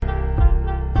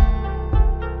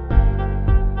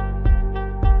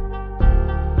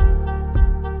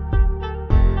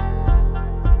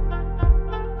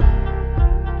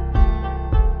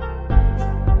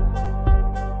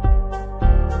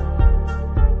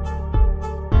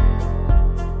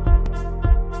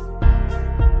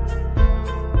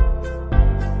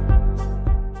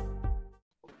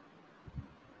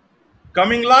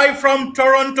Coming live from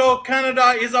Toronto,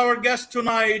 Canada, is our guest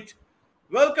tonight.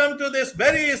 Welcome to this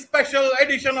very special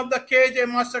edition of the KJ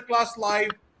Masterclass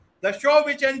Live, the show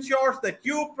which ensures that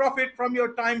you profit from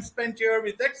your time spent here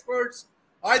with experts,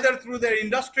 either through their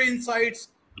industry insights,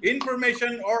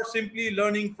 information, or simply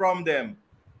learning from them.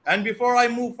 And before I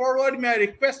move forward, may I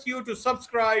request you to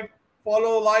subscribe,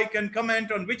 follow, like, and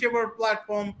comment on whichever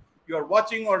platform you are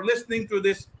watching or listening to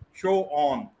this show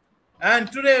on. And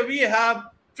today we have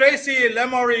Tracy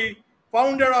Lemory,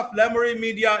 founder of Lemory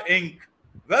Media Inc.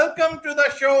 Welcome to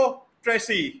the show,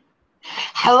 Tracy.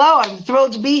 Hello, I'm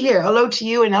thrilled to be here. Hello to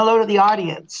you and hello to the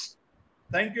audience.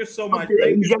 Thank you so Hope much. you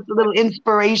Thank you. get a little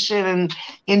inspiration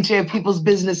into people's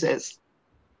businesses.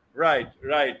 Right.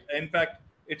 In fact,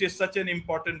 it is such an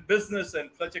important business and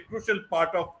such a crucial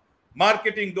part of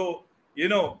marketing, though,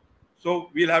 so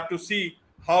we'll have to see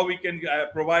how we can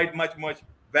provide much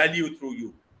value through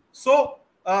you. So,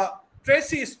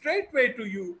 Tracy, straightway to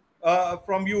you,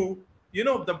 from you,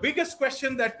 the biggest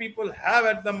question that people have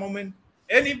at the moment,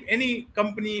 any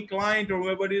company, client, or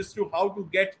whoever, is to how to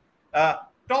get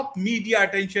top media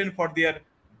attention for their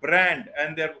brand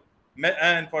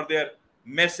and for their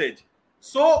message.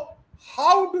 So,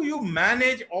 how do you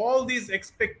manage all these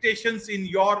expectations in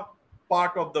your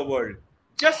part of the world?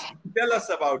 Just tell us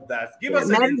about that. Give us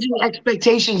an Managing insight.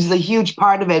 expectations is a huge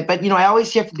part of it. But, I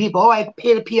always hear from people, oh, I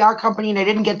paid a PR company and I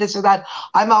didn't get this or that.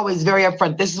 I'm always very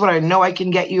upfront. This is what I know I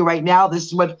can get you right now. This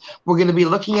is what we're going to be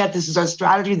looking at. This is our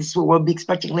strategy. This is what we'll be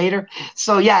expecting later.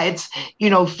 So, yeah, it's,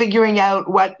 figuring out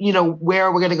what,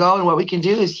 where we're going to go and what we can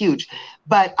do is huge.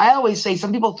 But I always say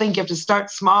some people think you have to start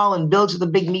small and build to the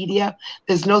big media.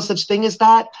 There's no such thing as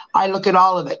that. I look at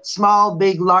all of it, small,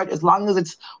 big, large, as long as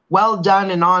it's well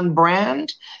done and on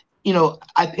brand.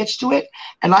 I pitch to it,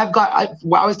 and I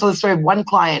always tell the story of one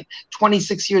client,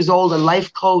 26 years old, a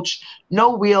life coach,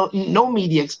 no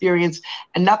media experience,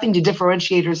 and nothing to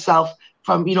differentiate herself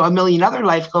from, a million other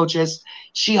life coaches.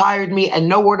 She hired me, and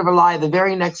no word of a lie, the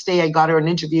very next day I got her an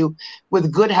interview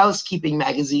with Good Housekeeping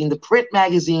magazine, the print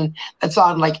magazine that's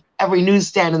on like every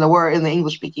newsstand in the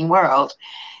English-speaking world.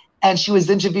 And she was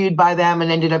interviewed by them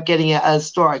and ended up getting a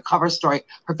cover story.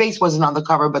 Her face wasn't on the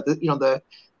cover, but the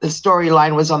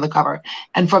storyline was on the cover.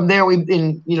 And from there,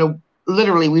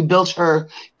 literally we built her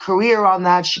career on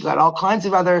that. She got all kinds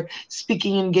of other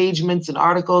speaking engagements and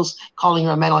articles calling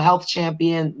her a mental health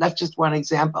champion. That's just one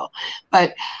example.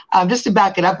 But just to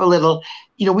back it up a little,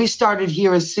 we started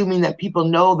here assuming that people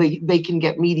know they can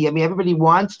get media. I mean, everybody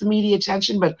wants the media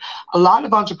attention, but a lot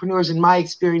of entrepreneurs, in my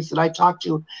experience that I talk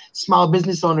to, small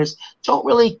business owners, don't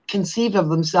really conceive of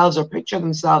themselves or picture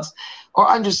themselves or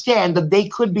understand that they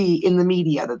could be in the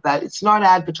media, that it's not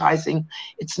advertising.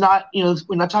 It's not,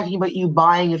 we're not talking about you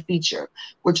buying a feature.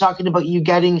 We're talking about you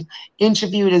getting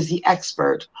interviewed as the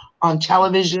expert on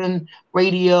television,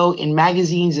 radio, in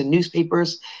magazines and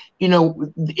newspapers,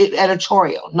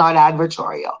 editorial, not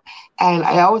advertorial. And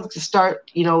I always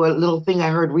start, a little thing I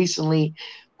heard recently,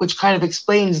 which kind of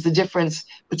explains the difference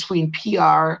between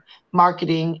PR,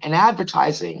 marketing, and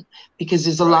advertising, because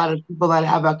there's a lot of people that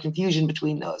have a confusion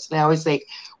between those. And I always say,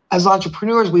 as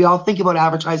entrepreneurs, we all think about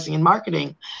advertising and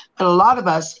marketing, but a lot of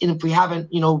us, and if we haven't,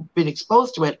 been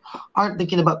exposed to it, aren't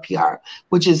thinking about PR,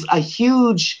 which is a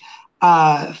huge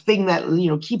thing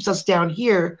that keeps us down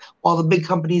here while the big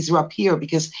companies are up here,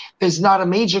 because there's not a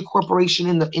major corporation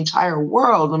in the entire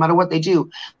world, no matter what they do,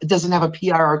 that doesn't have a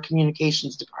PR or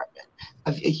communications department,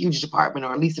 a huge department,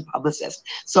 or at least a publicist.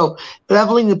 So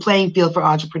leveling the playing field for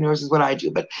entrepreneurs is what I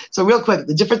do. But so real quick,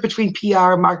 the difference between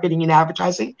PR, marketing, and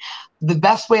advertising, the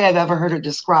best way I've ever heard it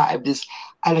described is,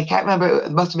 and I can't remember,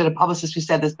 it must have been a publicist who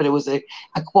said this, but it was a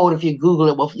quote. If you Google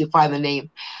it, you'll find the name.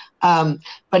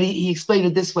 But he explained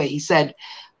it this way. He said,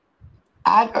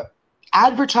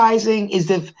 advertising is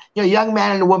if a young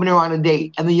man and a woman are on a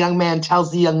date, and the young man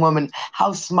tells the young woman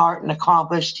how smart and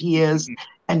accomplished he is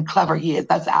and clever he is.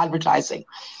 That's advertising.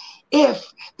 If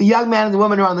the young man and the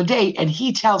woman are on the date and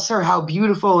he tells her how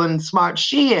beautiful and smart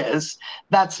she is,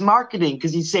 that's marketing,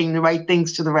 because he's saying the right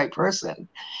things to the right person.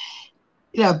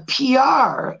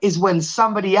 PR is when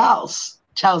somebody else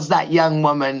tells that young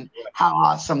woman how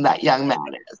awesome that young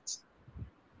man is.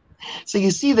 So you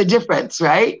see the difference,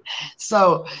 right?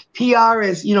 So PR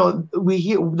is, we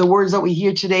hear the words that we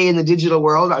hear today in the digital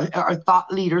world are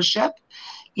thought leadership,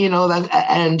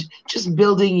 and just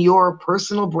building your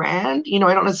personal brand. I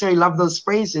don't necessarily love those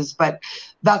phrases, but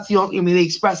that's the only, they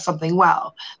express something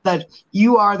well, that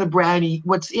you are the brand.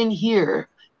 What's in here,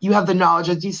 you have the knowledge.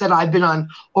 As you said, I've been on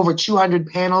over 200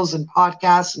 panels and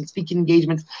podcasts and speaking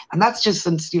engagements. And that's just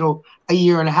since, a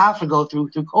year and a half ago through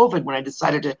COVID, when I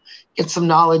decided to get some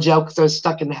knowledge out because I was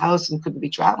stuck in the house and couldn't be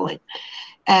traveling.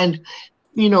 And,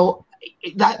 you know,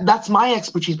 that's my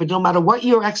expertise. But no matter what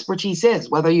your expertise is,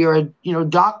 whether you're a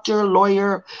doctor,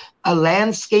 lawyer, a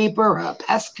landscaper, a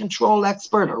pest control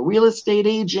expert, a real estate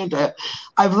agent,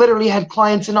 I've literally had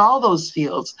clients in all those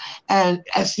fields, and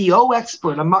SEO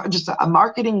expert, just a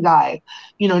marketing guy.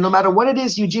 No matter what it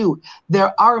is you do,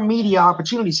 there are media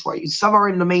opportunities for you. Some are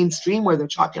in the mainstream where they're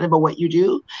talking about what you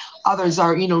do. Others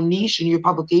are, niche in your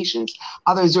publications.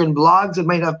 Others are in blogs that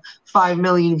might have 5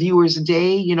 million viewers a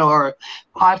day, or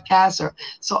podcasts.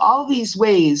 So all these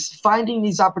ways, finding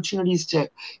these opportunities to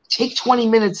take 20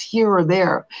 minutes here or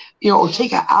there, or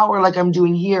take an hour like I'm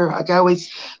doing here. Like I always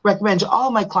recommend to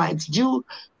all my clients, do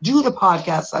the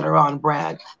podcasts that are on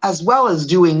brand, as well as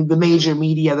doing the major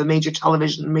media, the major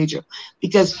television,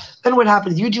 because then what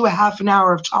happens, you do a half an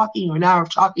hour of talking or an hour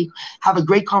of talking, have a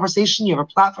great conversation, you have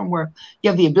a platform where you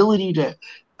have the ability to,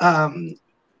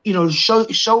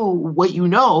 show what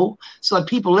so that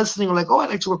people listening are like, oh, I'd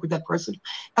like to work with that person.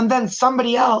 And then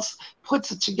somebody else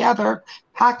puts it together,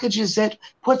 packages it,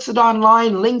 puts it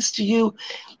online, links to you.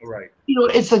 Right.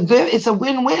 It's a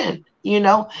win-win,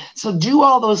 So do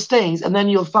all those things, and then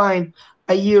you'll find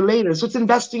a year later. So it's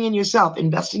investing in yourself,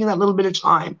 investing in that little bit of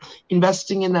time,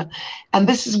 investing in and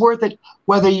this is worth it,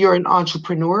 whether you're an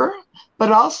entrepreneur,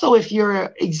 but also if you're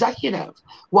an executive.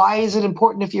 Why is it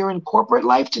important if you're in corporate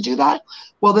life to do that?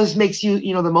 Well, this makes you,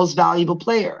 the most valuable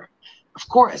player. Of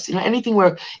course, anything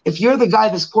where if you're the guy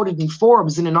that's quoted in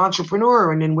Forbes and an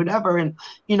entrepreneur and in whatever, and,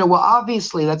 well,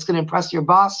 obviously that's going to impress your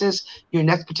bosses, your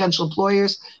next potential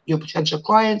employers, your potential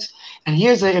clients. And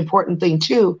here's an important thing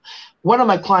too. One of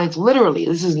my clients literally,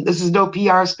 this is no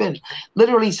PR spin,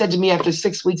 literally said to me after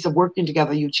 6 weeks of working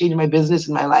together, "You've changed my business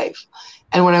and my life."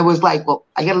 And when I was like, well,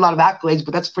 I get a lot of accolades,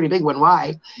 but that's a pretty big one.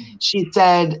 Why? Mm-hmm. She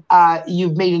said,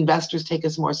 "You've made investors take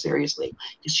us more seriously."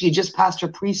 She had just passed her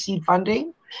pre-seed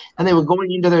funding, and they were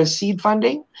going into their seed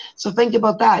funding. So think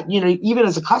about that. Even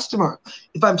as a customer,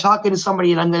 if I'm talking to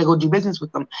somebody and I'm going to go do business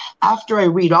with them, after I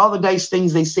read all the nice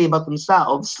things they say about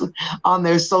themselves on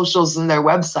their socials and their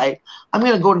website, I'm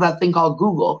going to go to that thing called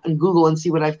Google and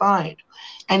see what I find.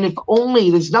 And if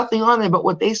only there's nothing on there but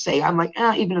what they say, I'm like,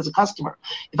 even as a customer,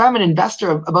 if I'm an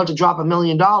investor about to drop $1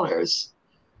 million,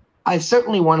 I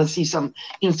certainly want to see some,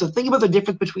 so think about the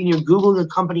difference between you Googling a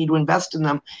company to invest in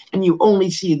them and you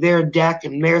only see their deck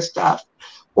and their stuff,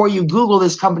 or you Google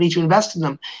this company to invest in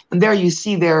them and there you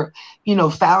see their,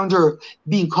 founder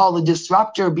being called a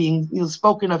disruptor, being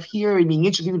spoken of here and being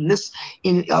interviewed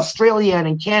in Australia and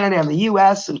in Canada and the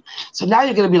US. And so now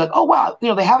you're going to be like, oh, wow,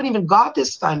 they haven't even got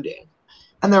this funding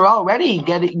and they're already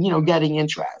getting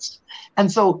interest.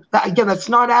 And so again, that's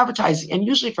not advertising. And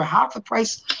usually for half the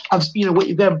price of what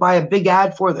you're going to buy a big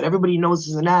ad for that everybody knows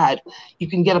is an ad, you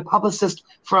can get a publicist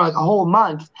for like a whole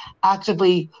month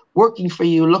actively working for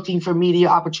you, looking for media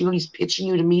opportunities, pitching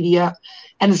you to media.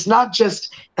 And it's not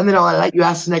just, and then I'll let you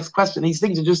ask the next question. These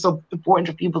things are just so important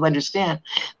for people to understand.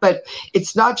 But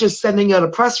it's not just sending out a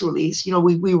press release.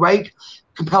 We write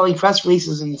compelling press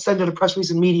releases and send out a press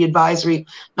release and media advisory,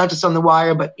 not just on the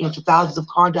wire, but to thousands of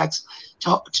contacts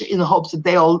in the hopes that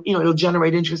they'll, it'll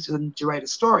generate interest in them to write a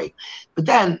story. But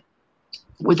then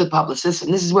with the publicist,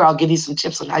 and this is where I'll give you some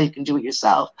tips on how you can do it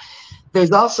yourself.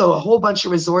 There's also a whole bunch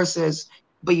of resources,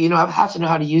 but have to know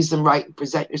how to use them right and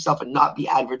present yourself and not be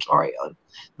advertorial.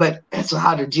 But that's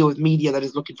how to deal with media that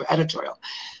is looking for editorial.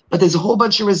 But there's a whole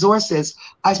bunch of resources.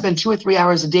 I spend 2 or 3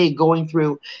 hours a day going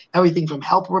through everything from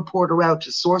Help a Reporter Out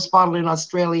to Source Bottle in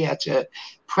Australia to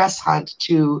Press Hunt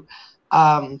to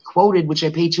Quoted, which I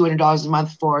pay $200 a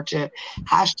month for, to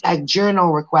hashtag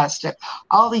journal request, to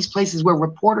all these places where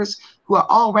reporters who are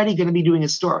already going to be doing a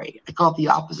story, I call it the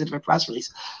opposite of a press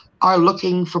release, are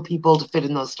looking for people to fit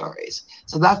in those stories.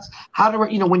 So that's how to,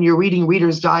 when you're reading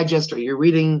Reader's Digest or you're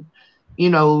reading,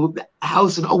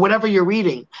 House or whatever you're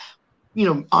reading,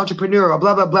 entrepreneur or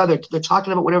blah, blah, blah, they're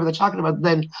talking about whatever they're talking about.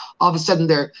 Then all of a sudden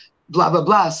they're blah, blah,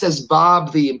 blah, says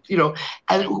Bob, and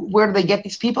where do they get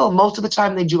these people? Most of the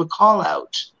time they do a call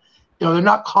out. They're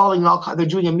not calling they're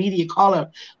doing a media call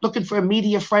out, looking for a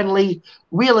media friendly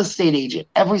real estate agent.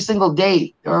 Every single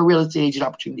day there are real estate agent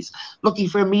opportunities, looking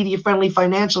for a media friendly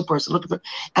financial person,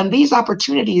 and these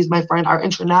opportunities, my friend, are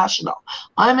international.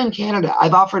 I'm in Canada.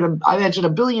 I've entered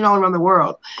 $1 billion around the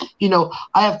world.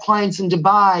 I have clients in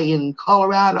Dubai, in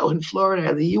Colorado, in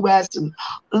Florida, in the US, and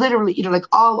literally, like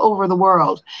all over the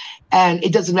world. And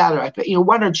it doesn't matter.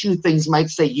 One or two things might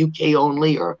say UK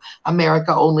only or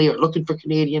America only or looking for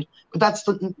Canadian, but that's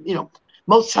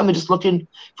most of the time they're just looking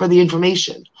for the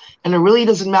information. And it really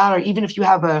doesn't matter, even if you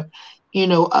have a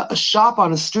shop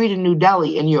on a street in New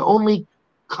Delhi and your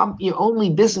only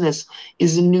business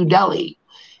is in New Delhi.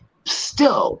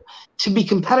 Still, to be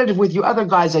competitive with your other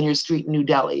guys on your street in New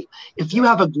Delhi. If you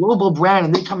have a global brand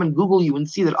and they come and Google you and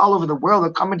see that all over the world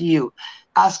are coming to you,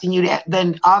 asking you to,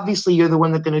 then obviously you're the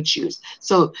one that's going to choose.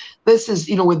 So this is,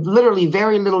 with literally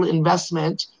very little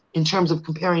investment in terms of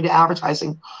comparing to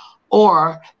advertising,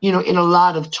 or, in a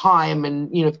lot of time. And,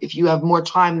 if you have more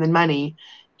time than money,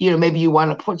 maybe you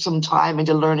want to put some time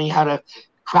into learning how to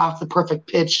craft the perfect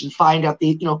pitch and find out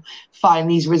find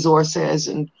these resources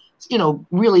and,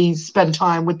 really spend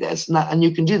time with this. And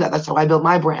you can do that. That's how I built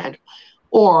my brand.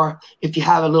 Or if you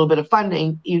have a little bit of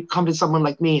funding, you come to someone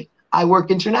like me. I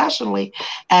work internationally,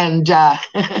 and that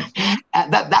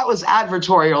was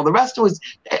advertorial. The rest was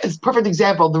a perfect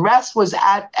example. The rest was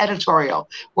editorial,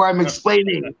 where I'm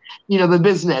explaining, the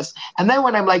business. And then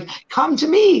when I'm like, come to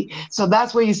me. So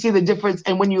that's where you see the difference.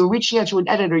 And when you're reaching out to an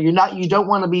editor, you don't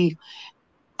want to be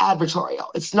advertorial.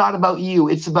 It's not about you.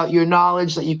 It's about your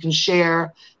knowledge that you can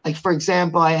share. Like, for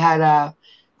example, I had a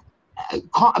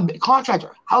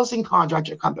housing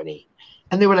contractor company.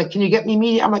 And they were like, can you get me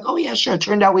media? I'm like, oh, yeah, sure. It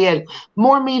turned out we had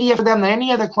more media for them than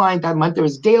any other client that month. There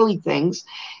was daily things.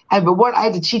 But I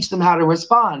had to teach them how to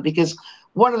respond, because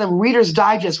one of them, Reader's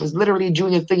Digest, was literally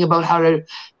doing a thing about how to,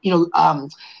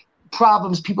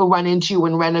 problems people run into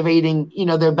when renovating,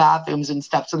 their bathrooms and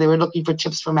stuff. So they were looking for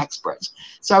tips from experts.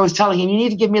 So I was telling him, you need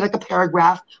to give me like a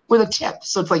paragraph with a tip.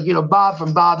 So it's like, Bob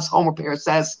from Bob's Home Repair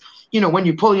says, when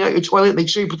you're pulling out your toilet, make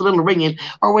sure you put the little ring in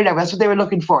or whatever. That's what they were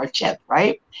looking for, a tip,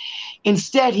 right?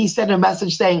 Instead, he sent a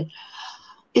message saying,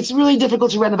 it's really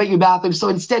difficult to renovate your bathroom, so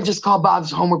instead just call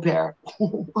Bob's Home Repair.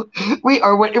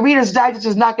 Reader's Digest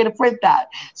is not going to print that.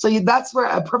 So that's where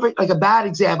a bad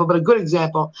example, but a good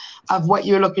example of what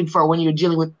you're looking for when you're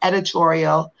dealing with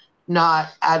editorial, not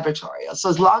advertorial. So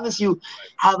as long as you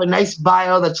have a nice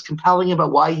bio that's compelling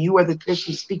about why you are the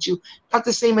person to speak to, not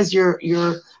the same as your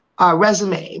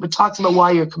resume, but talks about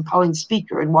why you're a compelling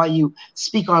speaker and why you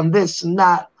speak on this and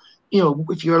that.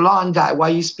 If you're a lawn guy, why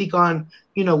you speak on,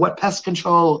 what pest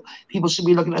control people should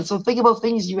be looking at. So think about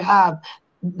things you have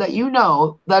that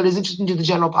that is interesting to the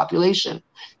general population.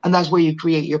 And that's where you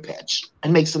create your pitch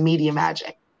and make some media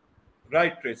magic.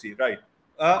 Right, Tracy, right.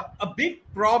 A big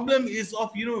problem is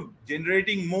of,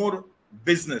 generating more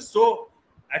business. So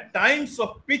at times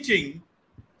of pitching,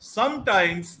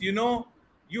 sometimes,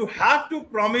 you have to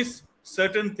promise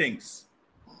certain things.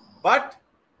 But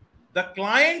the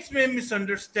clients may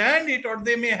misunderstand it, or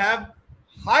they may have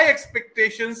high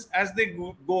expectations as they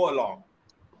go along.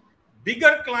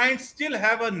 Bigger clients still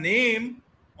have a name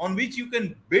on which you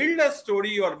can build a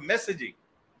story or messaging.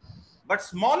 But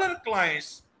smaller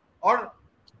clients or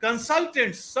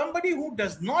consultants, somebody who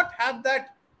does not have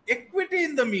that equity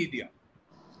in the media,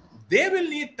 they will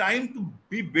need time to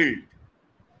be built.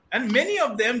 And many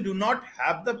of them do not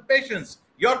have the patience.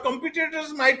 Your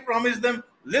competitors might promise them,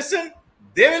 listen,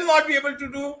 they will not be able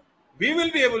to do, we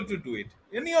will be able to do it.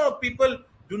 And people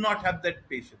do not have that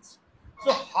patience.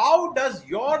 So how does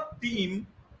your team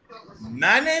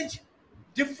manage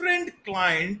different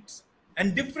clients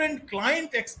and different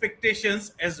client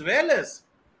expectations, as well as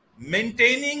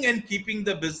maintaining and keeping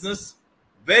the business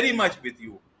very much with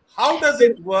you? How does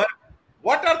it work?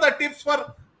 What are the tips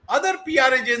for other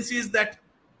PR agencies that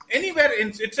anywhere,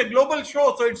 it's a global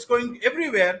show, so it's going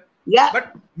everywhere. Yeah.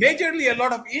 But majorly, a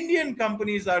lot of Indian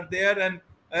companies are there, and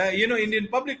Indian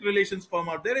public relations firm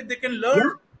out there. They can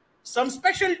learn some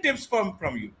special tips from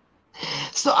you.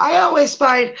 So I always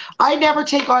find I never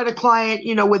take on a client,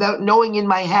 without knowing in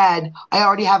my head. I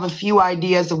already have a few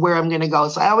ideas of where I'm going to go.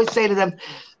 So I always say to them,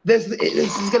 this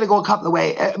is going to go a couple of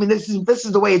ways. I mean, this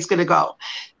is the way it's going to go.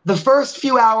 The first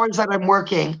few hours that I'm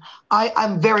working,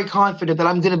 I'm very confident that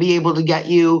I'm going to be able to get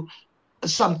you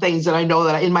some things that I know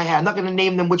that are in my head. I'm not going to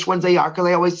name them which ones they are, because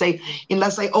I always say,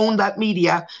 unless I own that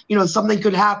media, something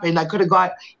could happen. I could have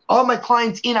got all my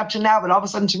clients in up to now, but all of a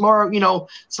sudden tomorrow,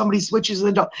 somebody switches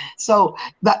and so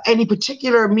that any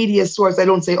particular media source, I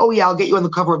don't say, oh yeah, I'll get you on the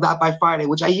cover of that by Friday,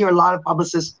 which I hear a lot of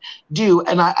publicists do.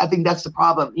 And I think that's the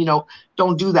problem.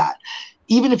 Don't do that.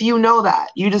 Even if you know that,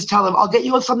 you just tell them, I'll get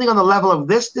you on something on the level of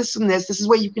this, this, and this. This is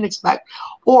what you can expect.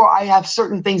 Or I have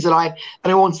certain things that I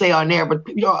won't say on air, but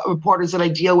reporters that I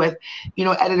deal with,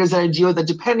 editors that I deal with, that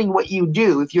depending what you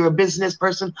do, if you're a business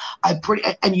person,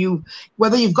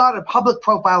 whether you've got a public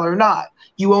profile or not,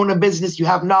 you own a business, you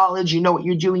have knowledge, you know what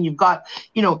you're doing, you've got,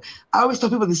 I always tell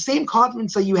people the same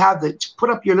confidence that you have to put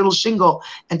up your little shingle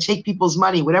and take people's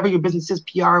money, whatever your business is,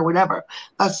 PR or whatever.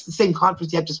 That's the same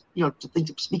confidence you have to think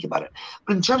to speak about it.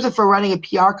 But in terms of for running a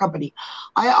PR company,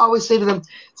 I always say to them,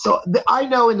 I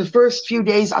know in the first few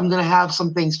days I'm going to have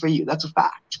some things for you. That's a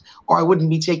fact. Or I wouldn't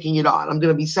be taking it on. I'm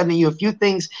going to be sending you a few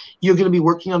things. You're going to be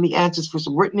working on the answers for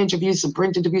some written interviews, some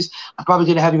print interviews. I'm probably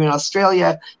going to have you in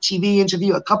Australia, TV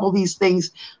interview, a couple of these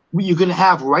things you're going to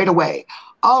have right away.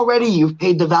 Already you've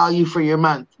paid the value for your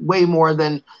month, way more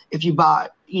than if you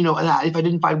bought, that, if I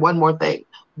didn't find one more thing.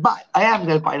 But I am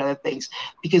going to find other things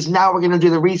because now we're going to do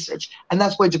the research. And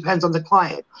that's why it depends on the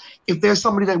client. If there's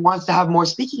somebody that wants to have more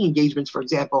speaking engagements, for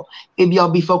example, maybe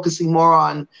I'll be focusing more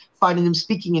on finding them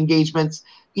speaking engagements,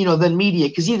 than media.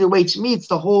 Because either way, to me, it's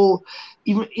the whole,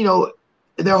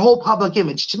 their whole public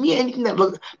image. To me, anything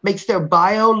that makes their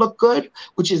bio look good,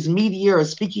 which is media or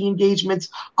speaking engagements,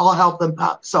 I'll help them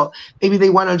up. So maybe they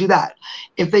want to do that.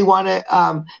 If they want to,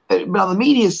 but on the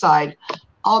media side,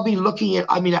 I'll be looking at,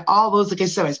 all those, like I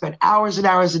said, I spend hours and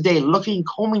hours a day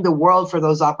combing the world for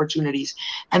those opportunities.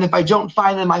 And if I don't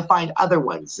find them, I find other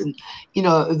ones. And,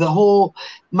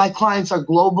 my clients are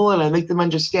global, and I make them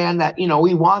understand that,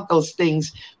 we want those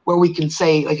things where we can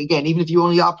say, like, again, even if you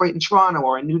only operate in Toronto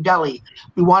or in New Delhi,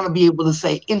 we want to be able to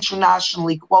say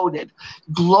internationally quoted,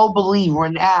 globally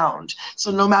renowned.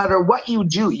 So no matter what you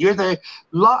do, you're the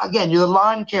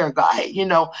lawn care guy,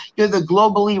 you're the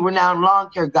globally renowned lawn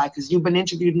care guy because you've been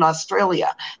interviewed in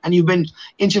Australia and you've been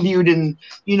interviewed in,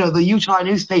 the Utah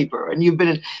newspaper, and you've been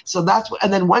in, so that's what,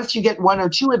 and then once you get one or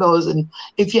two of those, and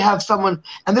if you have someone,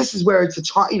 and this is where it's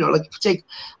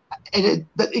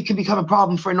it can become a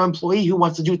problem for an employee who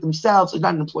wants to do it themselves, or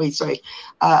not an employee,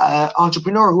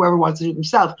 entrepreneur, whoever wants to do it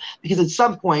themselves, because at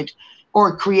some point,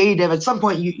 or creative, at some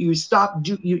point you're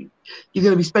going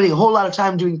to be spending a whole lot of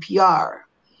time doing PR,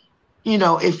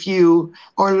 if you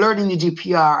are learning to do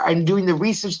PR and doing the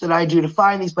research that I do to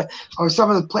find these, or some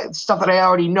of the stuff that I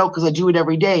already know because I do it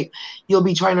every day, you'll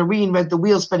be trying to reinvent the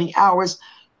wheel, spending hours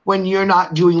when you're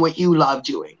not doing what you love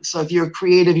doing. So if you're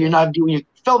creative, you're not doing your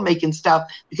filmmaking stuff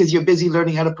because you're busy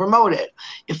learning how to promote it.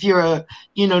 If you're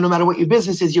no matter what your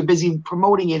business is, you're busy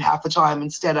promoting it half the time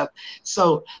instead of,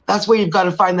 so that's where you've got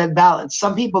to find that balance.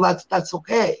 Some people that's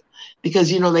okay because,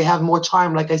 they have more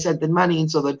time, like I said, than money. And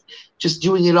so they're just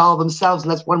doing it all themselves.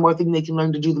 And that's one more thing they can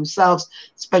learn to do themselves,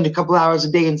 spend a couple hours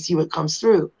a day and see what comes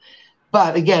through.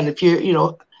 But again, if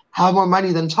you're, have more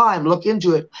money than time, look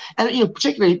into it. And,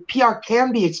 particularly PR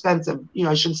can be expensive.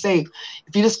 I should say,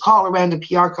 if you just call a random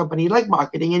PR company, like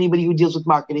marketing, anybody who deals with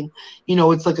marketing,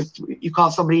 it's like you call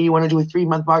somebody and you want to do a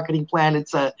 3-month marketing plan.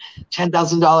 It's a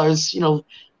 $10,000,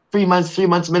 3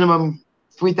 months minimum,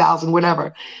 3,000,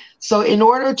 whatever. So in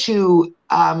order to,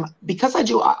 because I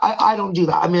don't do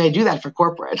that. I do that for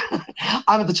corporate.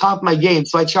 I'm at the top of my game.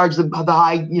 So I charge the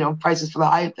high, prices for the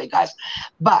high thing, guys.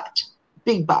 But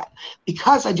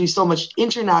because I do so much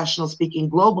international speaking,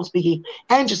 global speaking,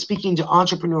 and just speaking to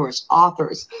entrepreneurs,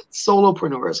 authors,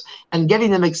 solopreneurs, and getting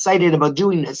them excited about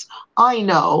doing this, I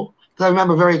know, because I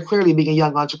remember very clearly being a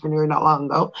young entrepreneur not long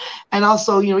ago, and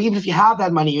also, even if you have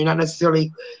that money, you're not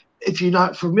necessarily, if you're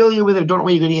not familiar with it, don't know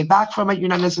where you're going to get back from it, you're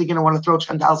not necessarily going to want to throw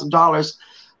 $10,000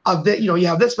 of that, you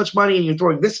have this much money and you're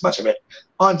throwing this much of it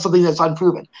on something that's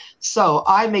unproven. So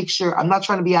I make sure, I'm not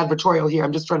trying to be advertorial here,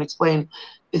 I'm just trying to explain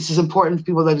this is important for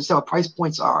people that understand what price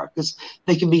points are, because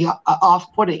they can be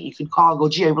off-putting. You can call and go,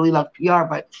 gee, I really love PR,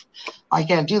 but I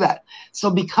can't do that. So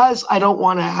because I don't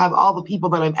want to have all the people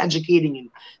that I'm educating and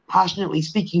passionately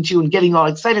speaking to and getting all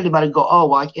excited about it go, oh,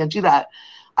 well, I can't do that,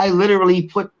 I literally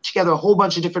put together a whole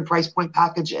bunch of different price point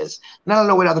packages. And I don't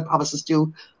know what other publicists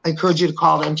do. I encourage you to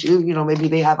call them too. Maybe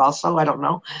they have also, I don't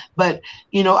know. But,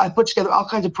 I put together all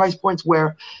kinds of price points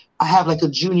where I have like a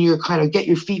junior kind of get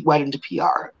your feet wet into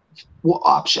PR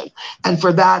option. And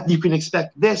for that, you can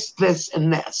expect this,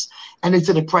 and this. And it's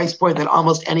at a price point that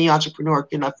almost any entrepreneur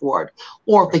can afford.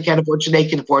 Or if they can't afford today,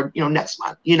 can afford, next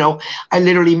month. I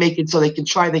literally make it so they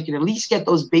can at least get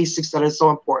those basics that are so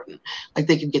important. Like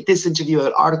they can get this interview,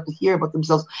 an article here about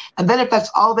themselves. And then if that's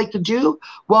all they could do,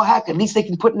 well, heck, at least they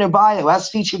can put in their bio, as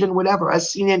featured in whatever, as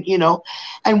seen in,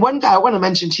 And one guy I want to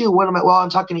mention too, while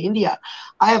I'm talking to India,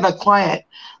 I have a client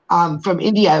from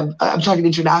India. I'm talking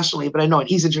internationally, but I know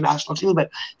he's international too.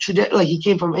 But he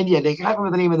came from India. I can't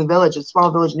remember the name of the village, a small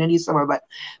village in India somewhere. But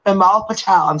Amal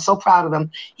Patel, I'm so proud of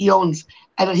him. He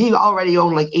already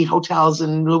owned like 8 hotels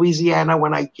in Louisiana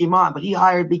when I came on. But he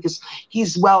hired because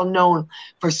he's well known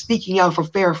for speaking out for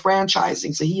fair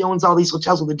franchising. So he owns all these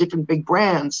hotels with the different big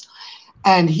brands.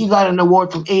 And he got an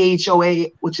award from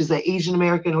AHOA, which is the Asian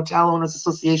American Hotel Owners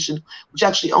Association, which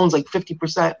actually owns like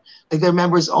 50%. Like their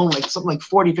members own like something like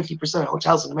 40-50% of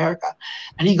hotels in America.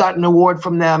 And he got an award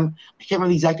from them. I can't remember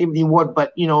the exact name of the award,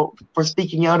 but for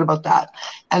speaking out about that.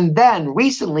 And then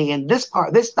recently, and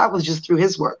that was just through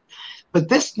his work. But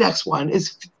this next one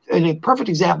is a perfect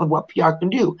example of what PR can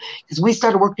do. Because we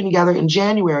started working together in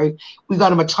January. We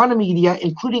got him a ton of media,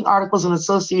 including articles in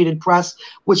Associated Press,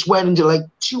 which went into like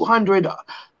 200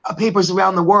 papers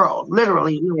around the world,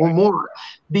 literally, or more,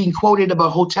 being quoted about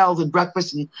hotels and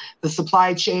breakfast and the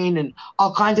supply chain and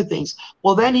all kinds of things.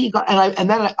 Well, then he got, and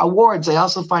then awards. I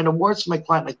also find awards for my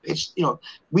client, like pitch,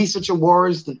 research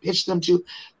awards and pitch them to.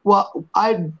 Well,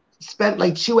 I spent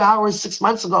like 2 hours 6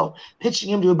 months ago pitching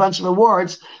him to a bunch of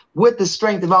awards with the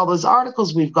strength of all those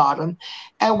articles we've got him.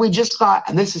 And we just got,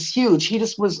 and this is huge, he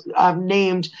just was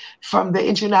named from the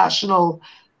International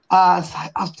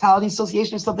Hospitality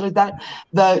Association or something like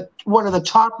that, one of the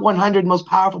top 100 most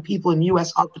powerful people in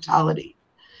U.S. hospitality.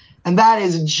 And that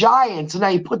is giant. So now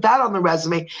you put that on the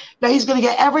resume. Now he's going to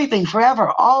get everything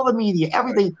forever, all the media,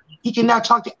 everything. He can now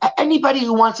talk to anybody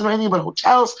who wants to know anything about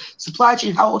hotels, supply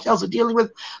chain, how hotels are dealing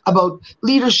with, about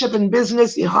leadership in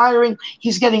business, in hiring.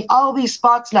 He's getting all these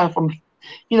spots now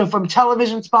from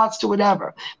television spots to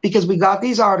whatever, because we got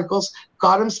these articles,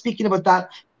 got him speaking about that,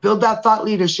 build that thought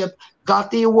leadership, got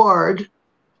the award,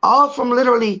 all from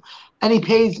literally, and he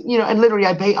pays, and literally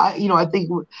I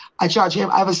think I charge him,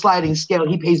 I have a sliding scale.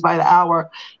 He pays by the hour.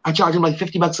 I charge him like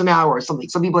 $50 an hour or something.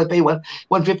 Some people I pay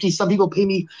 $150. Some people pay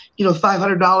me,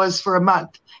 $500 for a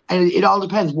month. And it all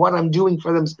depends what I'm doing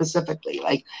for them specifically.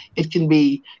 Like it can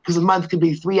be, because a month could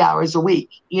be 3 hours a week,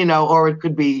 or it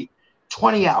could be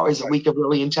 20 hours a week of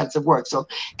really intensive work. So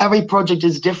every project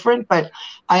is different, but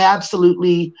I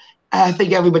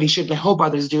think everybody should. I hope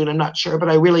others do, and I'm not sure, but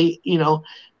I really,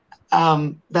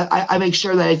 that I make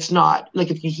sure that it's not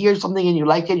like if you hear something and you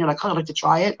like it, you're like, I'd like to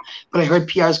try it, but I heard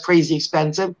PR is crazy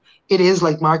expensive. It is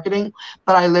like marketing,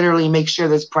 but I literally make sure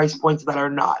there's price points that are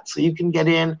not. So you can get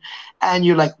in and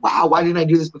you're like, wow, why didn't I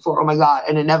do this before? Oh my God.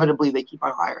 And inevitably they keep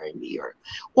on hiring me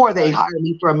or they hire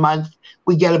me for a month.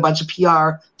 We get a bunch of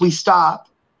PR, we stop.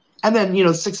 And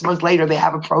then, 6 months later, they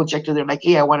have a project and they're like,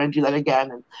 hey, I want to do that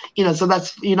again. And, so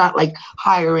you're not like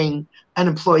hiring an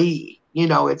employee,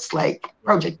 it's like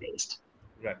project based.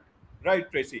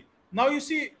 Right, Tracy. Now, you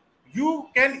see, you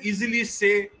can easily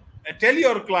say, tell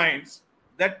your clients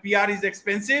that PR is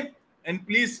expensive and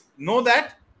please know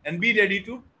that and be ready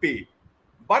to pay.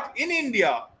 But in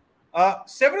India,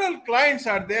 several clients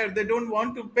are there, they don't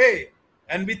want to pay.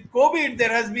 And with COVID, there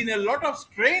has been a lot of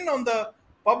strain on the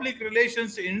public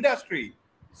relations industry.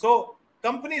 So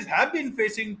companies have been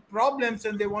facing problems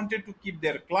and they wanted to keep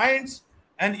their clients,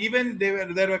 and even there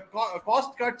were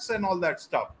cost cuts and all that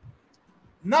stuff.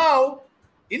 Now,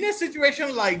 in a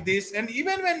situation like this, and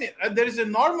even when there is a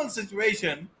normal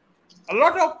situation, a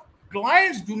lot of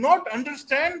clients do not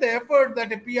understand the effort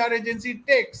that a PR agency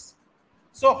takes.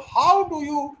 So how do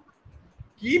you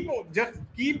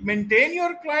maintain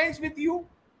your clients with you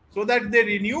so that they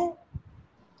renew?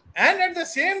 And at the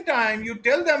same time, you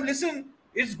tell them, listen,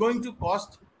 it's going to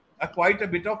cost quite a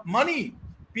bit of money.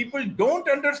 People don't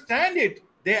understand it.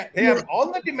 They have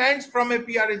all the demands from a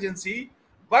PR agency,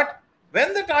 but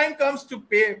when the time comes to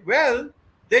pay, well,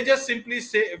 they just simply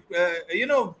say,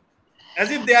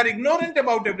 as if they are ignorant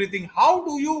about everything. How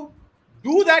do you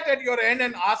do that at your end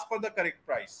and ask for the correct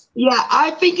price? Yeah,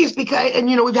 I think it's because, and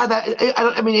we've had that,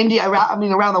 India,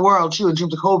 around the world too, in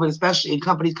terms of COVID, especially in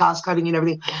companies cost cutting and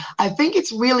everything. I think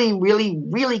it's really, really,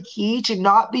 really key to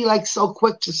not be like so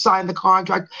quick to sign the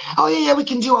contract. Oh yeah, we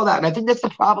can do all that. And I think that's the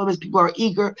problem is people are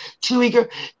too eager,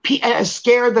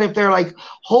 scared that if they're like,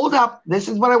 hold up, this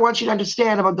is what I want you to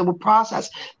understand about the process.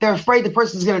 They're afraid the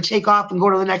person's going to take off and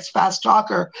go to the next fast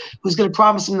talker who's going to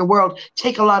promise them the world,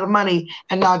 take a lot of money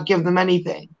and not give them anything,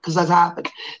 because that's happened.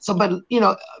 So, but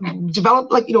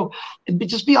develop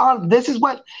just be honest. This is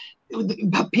what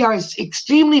PR is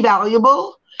extremely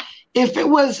valuable. If it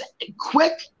was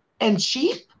quick and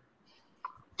cheap,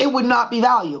 it would not be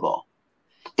valuable.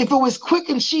 If it was quick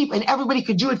and cheap and everybody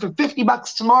could do it for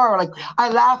 $50 tomorrow, like I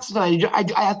laugh sometimes. I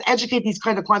have to educate these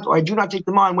kind of clients, or I do not take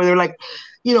them on, where they're like,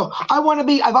 I've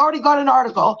already got an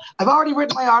article. I've already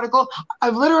written my article.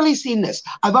 I've literally seen this.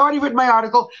 I've already written my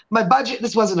article. My budget,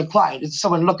 this wasn't a client. It's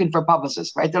someone looking for a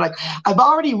publicist, right? They're like, I've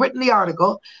already written the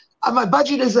article. My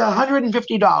budget is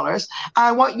 $150.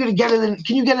 I want you to get it in.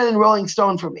 Can you get it in Rolling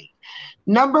Stone for me?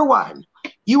 Number one,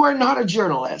 you are not a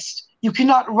journalist. You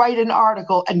cannot write an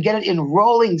article and get it in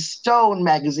Rolling Stone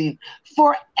magazine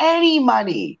for any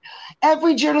money.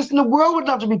 Every journalist in the world would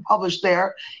love to be published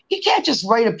there. You can't just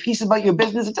write a piece about your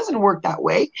business. It doesn't work that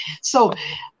way. So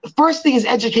the first thing is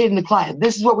educating the client.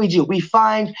 This is what we do. We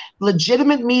find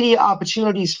legitimate media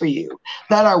opportunities for you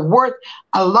that are worth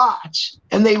a lot,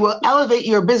 and they will elevate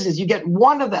your business. You get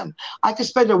one of them. I could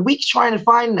spend a week trying to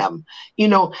find them,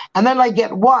 and then I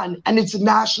get one, and it's a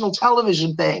national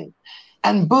television thing.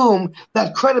 and boom,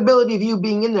 that credibility of you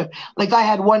being in there. Like I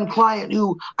had one client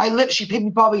who she paid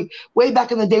me probably way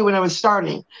back in the day when I was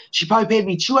starting. She probably paid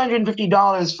me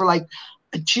 $250 for like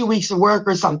 2 weeks of work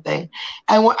or something.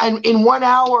 And in 1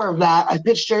 hour of that, I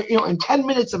pitched her, in 10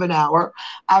 minutes of an hour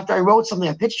after I wrote something,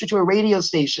 I pitched her to a radio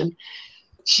station.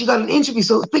 She got an interview.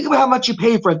 So think about how much you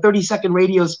pay for a 30-second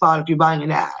radio spot if you're buying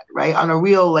an ad, right? On a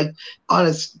real, like on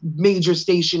a major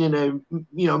station in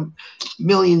a,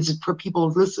 millions per people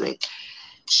listening.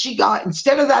 She got,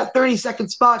 instead of that 30-second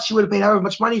spot, she would have paid however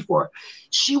much money for.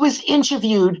 She was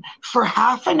interviewed for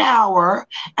half an hour,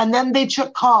 and then they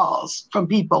took calls from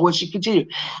people when she continued.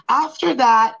 After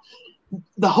that,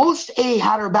 the host A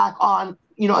had her back on,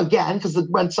 again, because it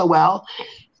went so well.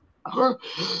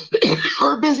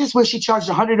 Her business was she charged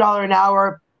 $100 an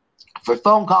hour for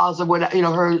phone calls or whatever,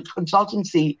 her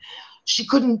consultancy. She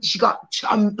got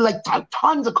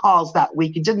tons of calls that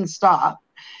week. It didn't stop.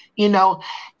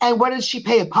 And what did she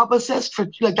pay a publicist for?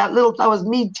 Like that was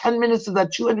me, 10 minutes of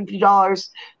that $250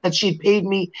 that she had paid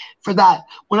me for that.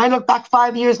 When I look back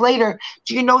 5 years later,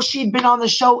 do you know she'd been on the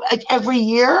show like every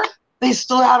year? They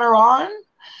still had her on,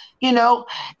 and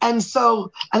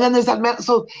then there's that.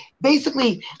 So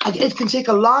basically, it can take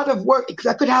a lot of work, because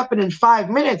that could happen in 5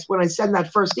 minutes when I send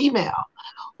that first email,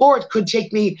 or it could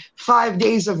take me 5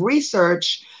 days of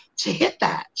research to hit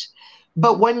that.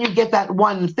 But when you get that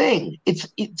one thing, it's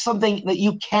something that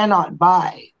you cannot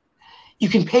buy. You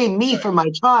can pay me for my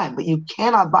time, but you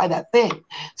cannot buy that thing.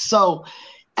 So,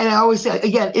 and I always say,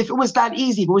 again, if it was that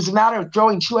easy, if it was a matter of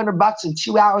throwing $200 in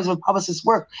 2 hours of publicist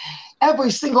work,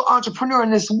 every single entrepreneur in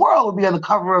this world would be on the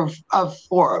cover of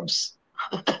Forbes.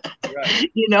 Right.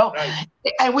 Right.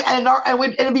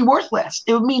 And it'd be worthless.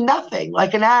 It would mean nothing,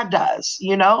 like an ad does.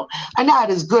 An ad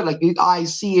is good, like I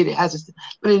see it has,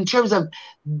 but in terms of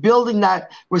building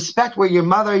that respect, where your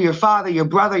mother, your father, your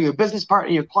brother, your business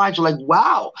partner, your clients are like,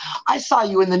 wow, I saw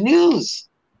you in the news.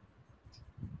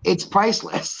 It's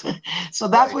priceless. So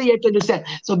that's what you have to understand.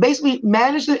 So basically,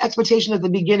 manage the expectation at the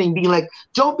beginning.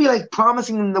 Don't be like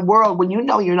promising in the world when you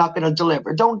know you're not going to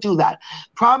deliver. Don't do that.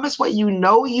 Promise what you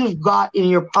know you've got in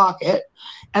your pocket,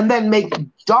 and then make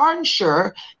darn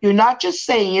sure you're not just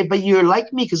saying it, but you're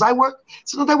like me, because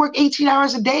sometimes I work 18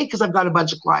 hours a day because I've got a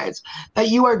bunch of clients, that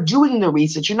you are doing the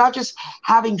research. You're not just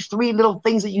having 3 little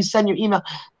things that you send your email.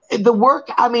 The work,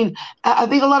 I think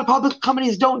a lot of public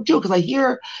companies don't do, because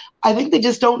I think they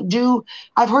just don't do.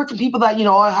 I've heard from people that,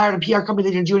 I hired a PR company,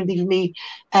 they didn't do anything for me,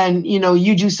 and,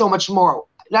 you do so much more.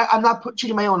 I'm not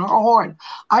shooting my own horn.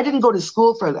 I didn't go to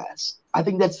school for this. I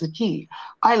think that's the key.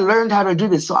 I learned how to do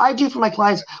this. So I do for my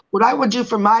clients what I would do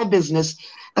for my business,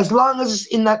 as long as it's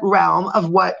in that realm of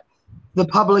what the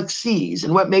public sees.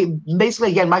 And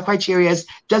basically, again, my criteria is,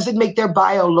 does it make their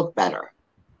bio look better?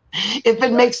 If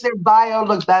it makes their bio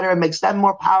look better, it makes them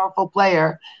more powerful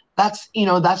player, that's in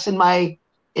my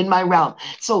realm.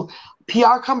 So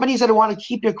PR companies that want to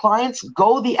keep your clients,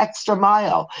 go the extra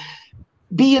mile.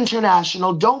 Be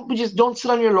international. Don't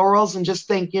sit on your laurels and just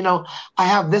think, I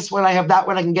have this one, I have that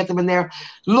one, I can get them in there.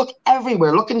 Look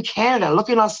everywhere. Look in Canada. Look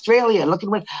in Australia.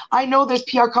 I know there's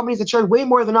PR companies that charge way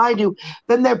more than I do.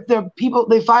 Then they're people,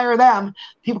 they fire them.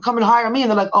 People come and hire me, and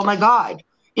they're like, oh my God,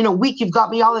 in a week you've got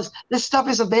me all this. This stuff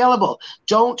is available.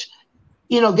 Don't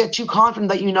get too confident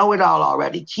that you know it all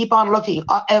already. Keep on looking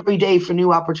every day for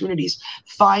new opportunities.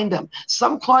 Find them.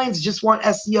 Some clients just want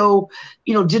SEO,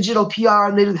 digital PR,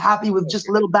 and they're happy with just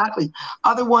a little backlink.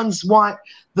 Other ones want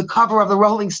the cover of the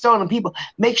Rolling Stone, and people,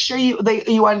 make sure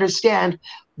you understand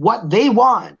what they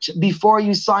want before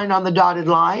you sign on the dotted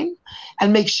line,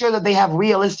 and make sure that they have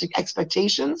realistic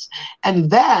expectations. And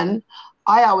then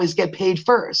I always get paid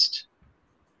first.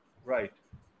 Right,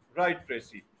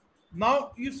 Tracy.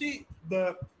 Now, you see,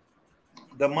 the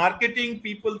marketing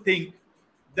people think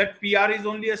that PR is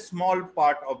only a small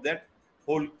part of that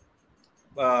whole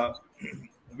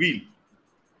wheel.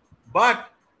 But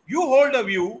you hold a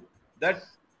view that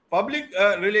public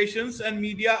relations and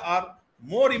media are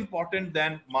more important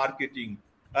than marketing.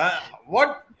 How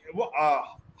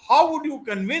would you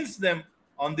convince them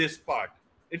on this part?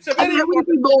 It's a very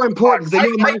important part. I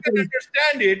can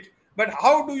understand it, but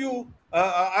how do you?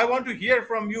 I want to hear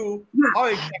from you. How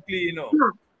exactly,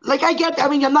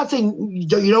 I'm not saying you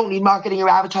don't need marketing or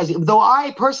advertising. Though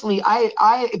I personally,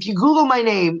 if you Google my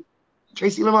name,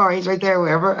 Tracy Lamore, he's right there,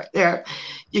 wherever there.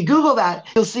 You Google that,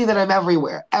 you'll see that I'm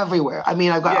everywhere. I've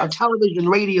got on television,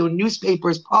 radio,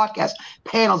 newspapers, podcasts,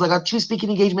 panels. I got 2 speaking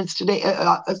engagements today,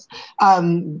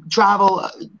 travel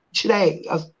today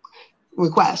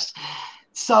requests.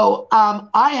 So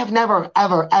I have never,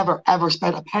 ever, ever, ever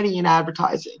spent a penny in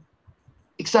advertising.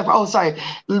 except for, oh, sorry,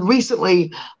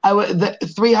 recently the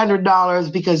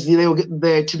 $300 because they were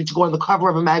to go on the cover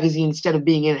of a magazine instead of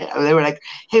being in it. They were like,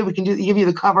 hey, we can give you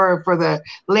the cover for the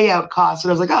layout costs.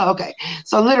 And I was like, oh, okay.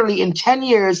 So literally in 10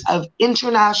 years of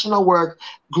international work,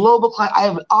 global client, I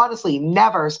have honestly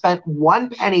never spent one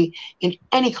penny in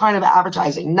any kind of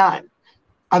advertising, none.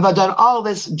 I've done all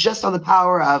this just on the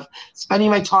power of spending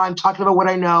my time talking about what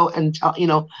I know and,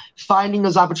 finding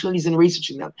those opportunities and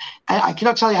researching them. And I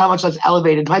cannot tell you how much that's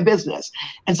elevated my business.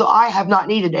 And so I have not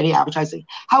needed any advertising.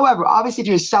 However, obviously, if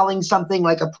you're selling something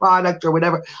like a product or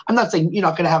whatever, I'm not saying you're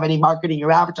not going to have any marketing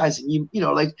or advertising.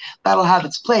 Like that'll have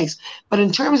its place. But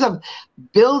in terms of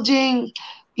building,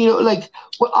 like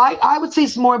what I would say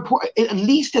is more important, at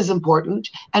least as important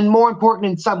and more important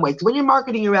in some ways. When you're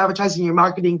marketing your advertising, you're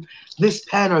marketing this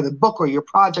pen or the book or your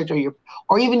project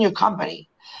or even your company.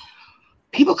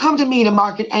 People come to me to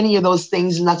market any of those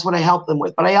things, and that's what I help them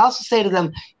with. But I also say to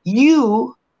them,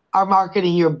 you are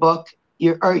marketing your book,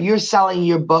 you're selling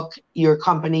your book, your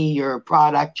company, your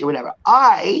product, or whatever.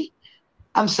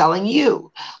 I'm selling you.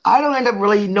 I don't end up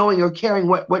really knowing or caring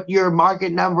what your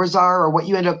market numbers are or what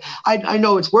you end up. I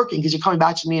know it's working because you're coming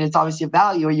back to me and it's obviously a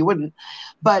value or you wouldn't.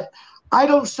 But I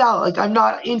don't sell. Like I'm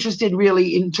not interested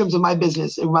really in terms of my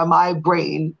business and my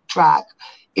brain track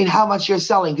in how much you're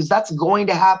selling because that's going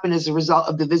to happen as a result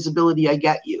of the visibility I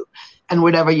get you and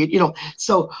whatever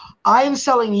So I am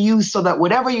selling you so that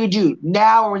whatever you do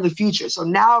now or in the future. So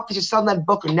now if you're selling that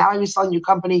book or now you're selling your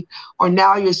company or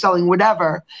now you're selling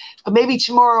whatever, maybe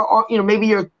tomorrow or maybe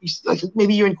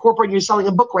you're incorporating, you're selling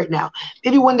a book right now.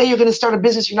 Maybe one day you're going to start a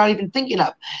business you're not even thinking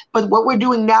of. But what we're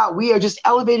doing now, we are just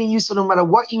elevating you so no matter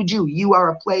what you do, you are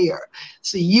a player.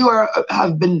 So you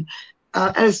have been.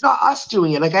 And it's not us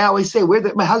doing it. Like I always say,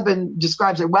 my husband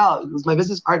describes it well. He was my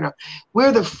business partner.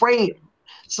 We're the frame.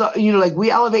 So, like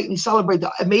we elevate and celebrate the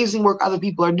amazing work other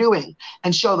people are doing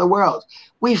and show the world.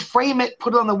 We frame it,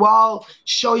 put it on the wall,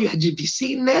 show you, have you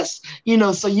seen this?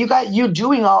 So you're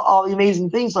doing all the amazing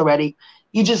things already.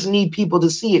 You just need people to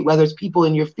see it, whether it's people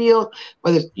in your field,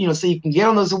 whether, so you can get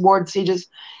on those award stages.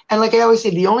 And like I always say,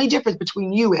 the only difference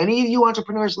between you, any of you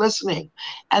entrepreneurs listening,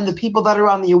 and the people that are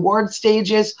on the award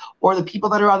stages or the people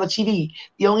that are on the TV,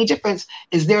 the only difference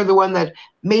is they're the one that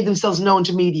made themselves known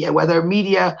to media, whether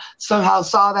media somehow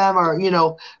saw them or,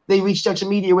 they reached out to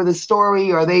media with a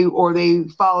story or they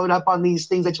followed up on these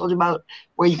things I told you about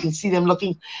where you can see them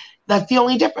looking. That's the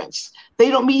only difference.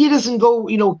 Media doesn't go,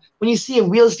 when you see a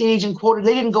real estate agent quoted,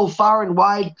 they didn't go far and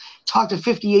wide, talk to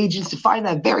 50 agents to find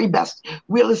that very best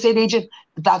real estate agent.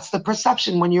 But that's the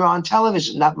perception when you're on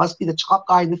television. That must be the top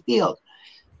guy in the field.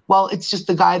 Well, it's just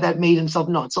the guy that made himself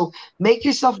known. So make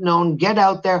yourself known, get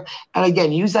out there. And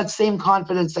again, use that same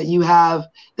confidence that you have.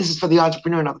 This is for the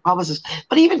entrepreneur, not the publicist,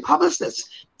 but even publicists.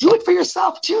 Do it for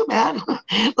yourself too, man.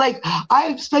 Like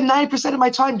I spend 90% of my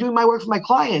time doing my work for my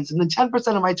clients and then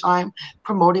 10% of my time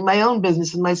promoting my own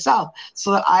business and myself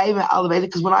so that I'm elevated.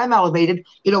 Because when I'm elevated,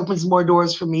 it opens more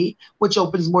doors for me, which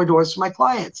opens more doors for my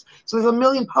clients. So there's a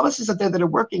million publicists out there that are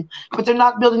working, but they're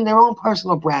not building their own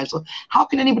personal brand. So how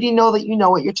can anybody know that you know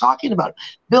what you're talking about?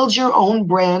 Build your own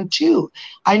brand too.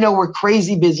 I know we're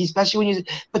crazy busy, especially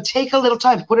but take a little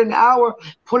time, put an hour,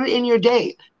 put it in your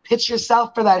day. Pitch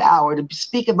yourself for that hour to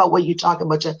speak about what you talk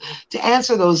about, to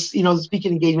answer those,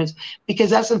 speaking engagements, because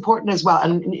that's important as well.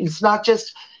 And it's not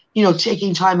just,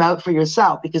 taking time out for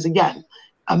yourself, because again,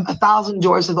 1,000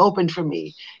 doors have opened for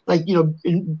me. Like,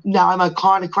 now I'm a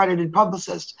Cannes accredited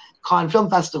publicist, Cannes Film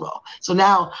Festival. So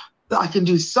now I can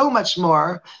do so much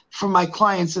more for my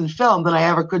clients in film than I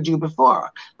ever could do before.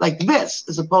 Like this,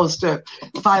 as opposed to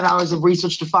 5 hours of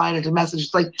research to find it, a message.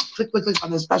 It's like click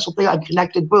on this special thing. I'm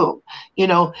connected, boom.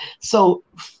 So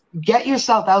get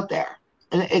yourself out there.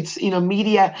 And it's,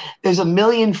 media, there's a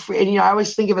million free, and, I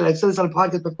always think of it, I've said this on a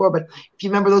podcast before, but if you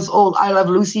remember those old I Love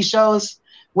Lucy shows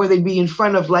where they'd be in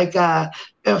front of like a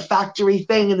factory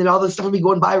thing and then all this stuff would be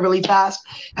going by really fast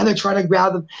and they're trying to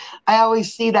grab them. I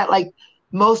always see that like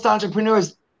most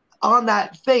entrepreneurs on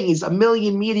that thing is a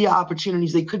million media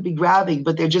opportunities they could be grabbing,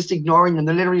 but they're just ignoring them.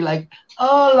 They're literally like,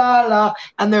 oh, la, la,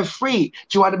 and they're free.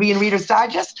 Do you want to be in Reader's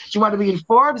Digest? Do you want to be in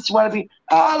Forbes? Do you want to be,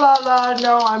 oh, la, la,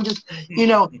 no, I'm just,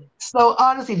 So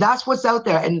honestly, that's what's out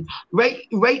there. And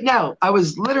right now, I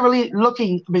was literally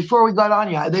looking before we got on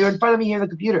here. They were in front of me here on the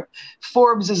computer.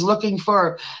 Forbes is looking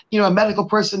for, a medical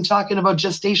person talking about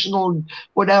gestational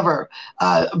whatever.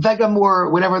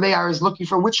 Vegamour, whatever they are, is looking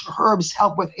for which herbs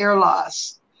help with hair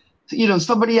loss.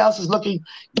 somebody else is looking,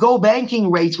 Go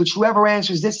Banking rates, which whoever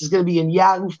answers this is going to be in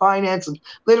Yahoo Finance and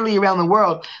literally around the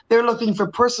world. They're looking for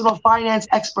personal finance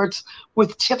experts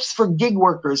with tips for gig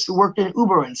workers who work in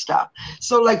Uber and stuff.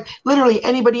 So like literally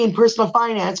anybody in personal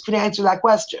finance could answer that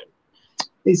question.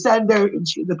 They send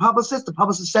the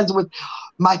publicist sends it with,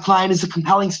 my client is a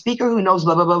compelling speaker who knows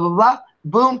blah, blah, blah, blah, blah.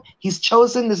 Boom, he's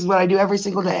chosen. This is what I do every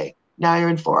single day. Now you're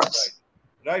in Forbes.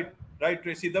 Right,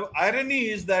 Tracy. The irony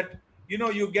is that,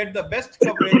 you get the best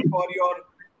coverage for your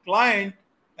client,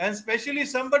 and especially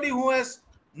somebody who has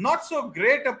not so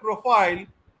great a profile,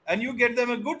 and you get them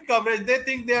a good coverage. They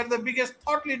think they are the biggest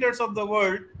thought leaders of the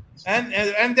world, and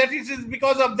that it is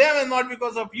because of them and not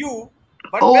because of you.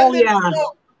 But when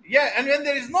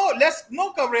there is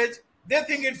no coverage, they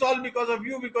think it's all because of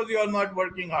you, because you are not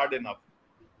working hard enough.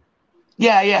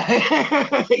 Yeah,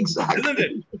 exactly. Isn't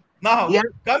it? Now,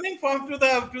 coming from to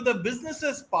the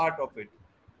businesses part of it.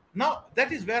 Now,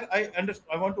 that is where I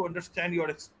want to understand your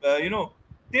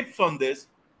tips on this.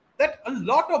 That a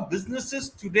lot of businesses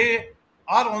today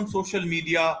are on social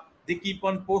media. They keep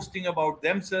on posting about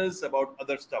themselves, about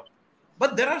other stuff.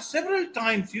 But there are several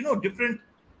times, different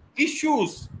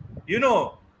issues,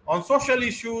 on social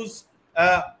issues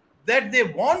that they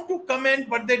want to comment,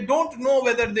 but they don't know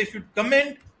whether they should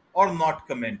comment or not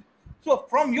comment. So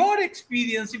from your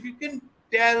experience, if you can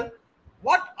tell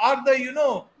what are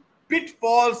the,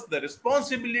 pitfalls, the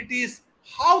responsibilities,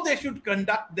 how they should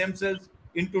conduct themselves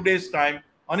in today's time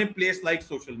on a place like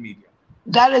social media.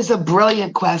 That is a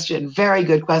brilliant question. Very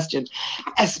good question.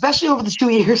 Especially over the 2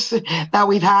 years that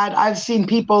we've had, I've seen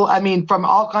people, from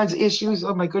all kinds of issues,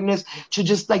 oh my goodness, to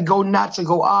just like go nuts and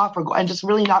go off and just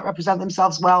really not represent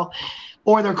themselves well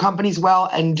or their companies well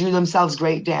and do themselves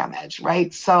great damage,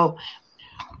 right? So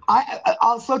I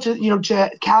also, to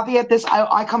caveat this,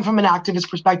 I come from an activist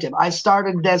perspective. I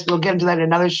started this. We'll get into that in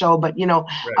another show, but right.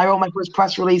 I wrote my first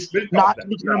press release not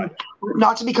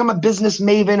to become a business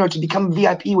maven or to become a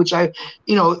VIP, which I've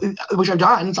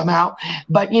done somehow,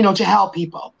 but to help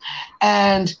people.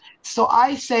 And so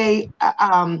I say,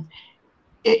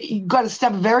 you got to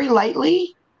step very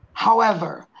lightly.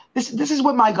 However, this is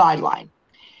what my guideline.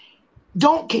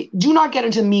 Do not get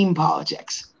into meme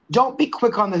politics. Don't be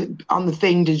quick on the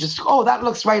thing to just, that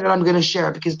looks right and I'm going to share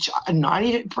it, because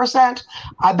 90%,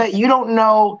 I bet you don't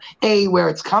know where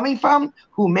it's coming from,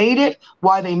 who made it,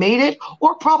 why they made it,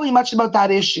 or probably much about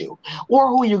that issue or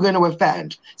who you're going to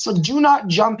offend. So do not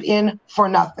jump in for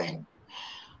nothing.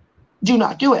 Do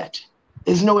not do it.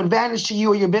 There's no advantage to you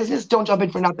or your business. Don't jump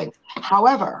in for nothing.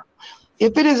 However,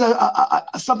 if it is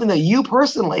something that you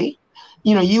personally,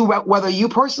 whether you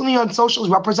personally on social is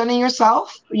representing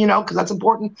yourself, because that's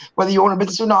important, whether you own a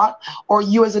business or not, or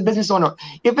you as a business owner.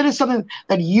 If it is something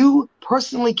that you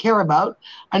personally care about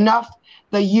enough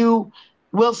that you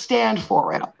will stand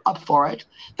up for it,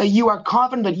 that you are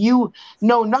confident that you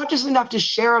know not just enough to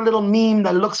share a little meme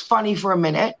that looks funny for a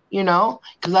minute, because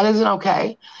that isn't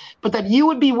okay, but that you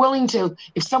would be willing to,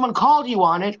 if someone called you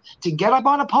on it, to get up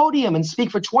on a podium and speak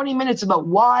for 20 minutes about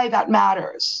why that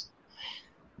matters.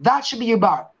 That should be your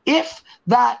bar. If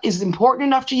that is important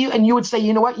enough to you and you would say,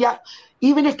 you know what,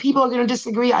 even if people are going to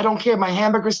disagree, I don't care. My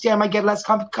hamburger stand might get less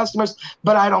customers,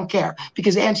 but I don't care,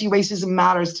 because anti-racism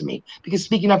matters to me, because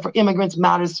speaking up for immigrants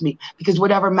matters to me, because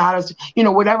whatever matters,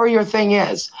 whatever your thing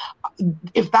is.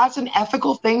 If that's an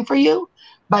ethical thing for you,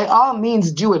 by all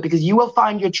means do it, because you will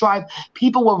find your tribe.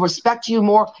 People will respect you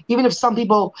more, even if some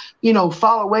people,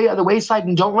 fall away on the wayside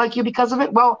and don't like you because of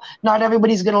it. Well, not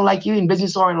everybody's going to like you in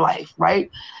business or in life,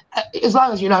 right? As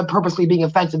long as you're not purposely being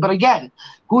offensive. But again,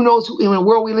 who knows, in the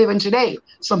world we live in today,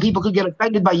 some people could get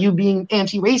offended by you being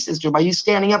anti-racist or by you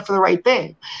standing up for the right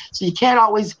thing. So you can't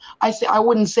always, I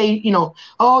wouldn't say,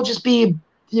 just be,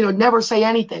 never say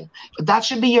anything. But that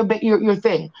should be your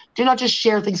thing. Do not just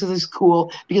share things because it's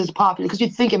cool, because it's popular, because you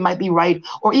think it might be right,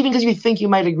 or even because you think you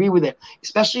might agree with it,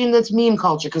 especially in this meme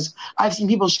culture, because I've seen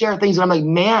people share things and I'm like,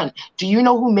 man, do you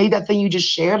know who made that thing you just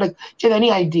shared? Like, do you have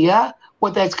any idea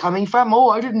what that's coming from? Oh,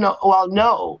 I didn't know. Well,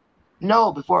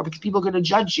 no, before, because people are going to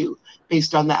judge you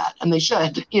based on that, and they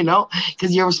should,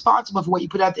 because you're responsible for what you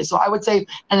put out there. So I would say,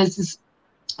 and it's this,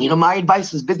 my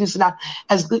advice is business and not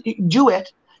as do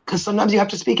it, because sometimes you have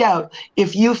to speak out.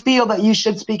 If you feel that you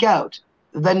should speak out,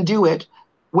 then do it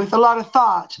with a lot of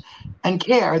thought and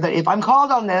care that if I'm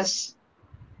called on this,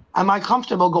 am I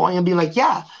comfortable going and being like,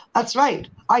 yeah, that's right,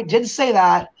 I did say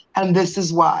that, and this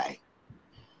is why.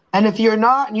 And if you're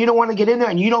not, and you don't want to get in there,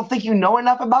 and you don't think you know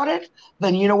enough about it,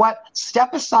 then you know what?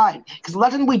 Step aside. Because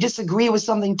letting we disagree with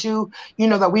something too,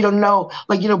 that we don't know.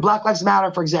 Like, Black Lives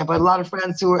Matter, for example. I had a lot of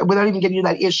friends who are, without even getting into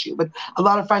that issue, but a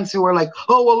lot of friends who are like,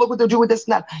 oh, well, look what they're doing with this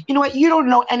and that. You know what? You don't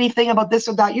know anything about this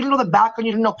or that. You don't know the background.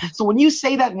 You don't know. So when you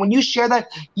say that, when you share that,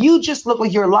 you just look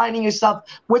like you're aligning yourself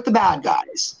with the bad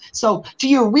guys. So do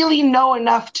you really know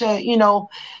enough to,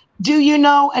 do you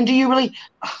know? And do you really,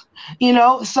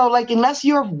 so like, unless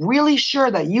you're really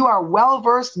sure that you are well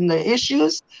versed in the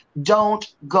issues,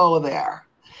 don't go there.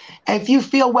 And if you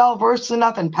feel well versed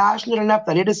enough and passionate enough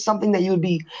that it is something that you would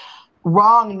be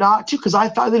wrong not to, because I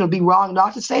thought that it would be wrong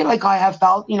not to say, like I have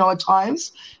felt, at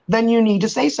times, then you need to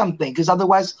say something, because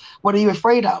otherwise, what are you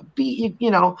afraid of?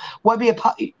 What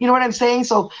I'm saying?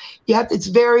 So it's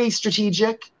very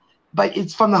strategic, but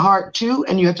it's from the heart too,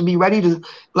 and you have to be ready to,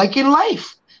 like in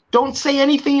life, don't say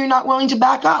anything you're not willing to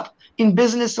back up, in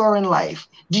business or in life.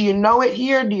 Do you know it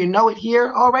here? Do you know it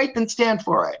here? All right, then stand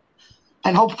for it.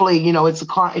 And hopefully,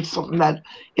 it's something that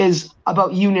is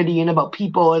about unity and about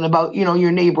people and about,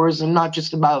 your neighbors, and not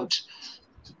just about,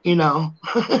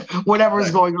 whatever's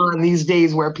Right. going on these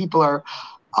days where people are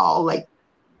all like,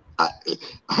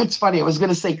 it's funny. I was going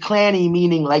to say clanny,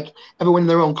 meaning like everyone in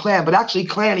their own clan, but actually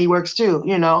clanny works too.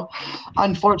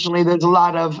 Unfortunately, there's a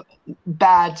lot of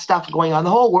bad stuff going on. The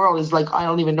whole world is like, I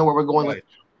don't even know where we're going with. Right.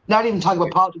 Not even talking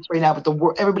about politics right now, but the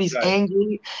world, everybody's Right.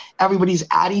 angry, everybody's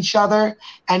at each other,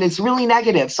 and it's really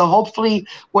negative. So hopefully,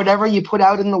 whatever you put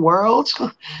out in the world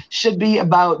should be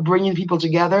about bringing people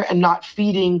together and not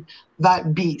feeding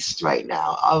that beast right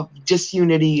now of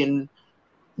disunity and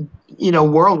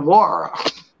world war.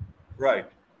 Right.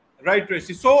 Right,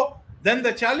 Tracy. So then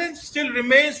the challenge still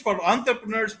remains for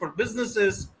entrepreneurs, for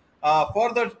businesses,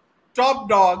 for the top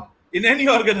dog in any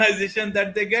organization,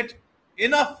 that they get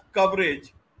enough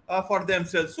coverage for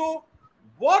themselves. So,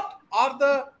 what are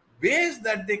the ways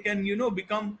that they can,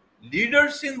 become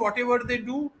leaders in whatever they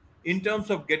do in terms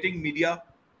of getting media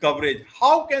coverage?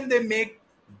 How can they make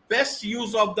best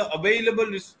use of the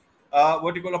available,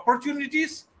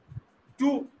 opportunities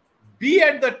to be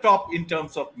at the top in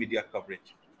terms of media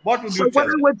coverage? What would So you what tell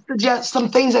I them? would suggest, some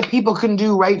things that people can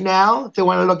do right now if they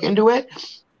want to look into it.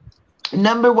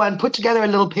 Number one, put together a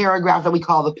little paragraph that we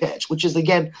call the pitch, which is,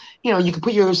 again, you can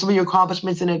put some of your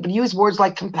accomplishments in it, but use words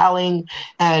like compelling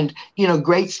and,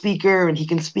 great speaker, and he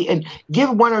can speak, and give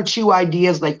one or two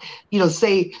ideas, like,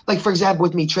 say, like, for example,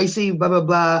 with me, Tracy, blah, blah,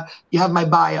 blah, you have my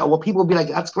bio. Well, people will be like,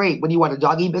 that's great. What do you want, a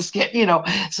doggy biscuit?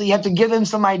 So you have to give them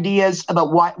some ideas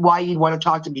about why you'd want to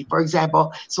talk to me. For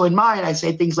example, so in mine, I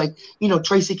say things like,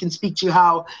 Tracy can speak to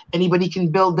how anybody can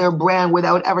build their brand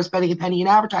without ever spending a penny in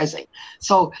advertising.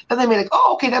 So then they may like,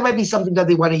 oh, okay, that might be something that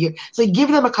they want to hear. So you give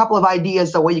them a couple of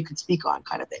ideas that way you can speak on,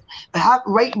 kind of thing. But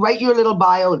write your little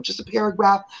bio, just a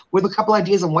paragraph with a couple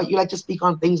ideas on what you like to speak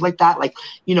on, things like that. Like,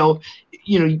 you,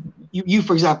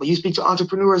 for example, you speak to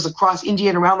entrepreneurs across India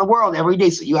and around the world every day,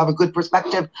 so you have a good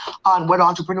perspective on what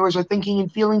entrepreneurs are thinking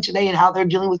and feeling today and how they're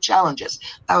dealing with challenges.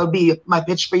 That would be my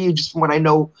pitch for you, just from what I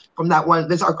know from that one.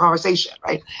 This is our conversation,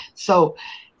 right? So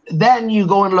then you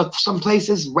go and look some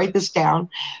places, write this down.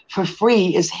 For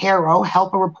free is HARO,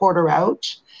 Help a Reporter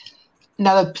Out.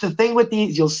 Now, the thing with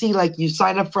these, you'll see, like, you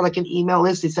sign up for like an email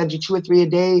list. They send you 2 or 3 a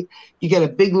day. You get a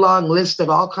big, long list of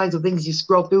all kinds of things. You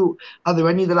scroll through. Are there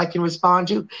any that I can respond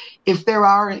to? If there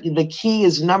are, the key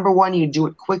is, number one, you do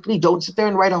it quickly. Don't sit there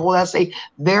and write a whole essay.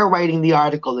 They're writing the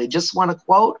article. They just want a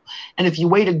quote. And if you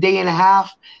wait a day and a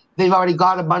half, they've already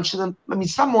got a bunch of them. I mean,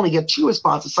 some only get 2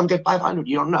 responses. Some get 500.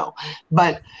 You don't know.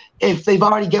 But if they've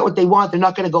already get what they want, they're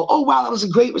not going to go, oh, wow, that was a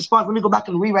great response. Let me go back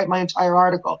and rewrite my entire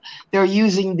article. They're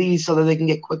using these so that they can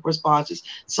get quick responses.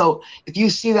 So if you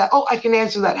see that, oh, I can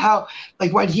answer that. How?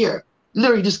 Like right here,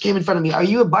 literally just came in front of me. Are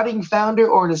you a budding founder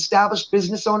or an established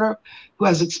business owner who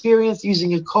has experience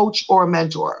using a coach or a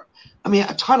mentor? I mean,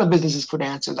 a ton of businesses could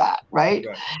answer that, right?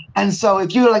 And so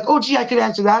if you're like, oh, gee, I could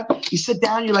answer that, you sit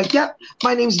down, you're like, yep,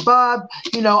 my name's Bob.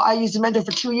 I used a mentor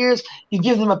for 2 years. You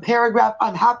give them a paragraph.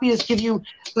 I'm happy to give you,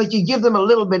 like, you give them a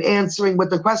little bit answering what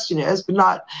the question is, but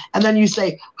not, and then you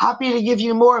say, happy to give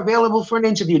you more, available for an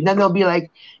interview. And then they'll be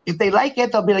like, if they like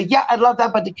it, they'll be like, yeah, I'd love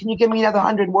that, but can you give me another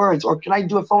 100 words? Or can I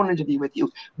do a phone interview with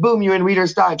you? Boom, you're in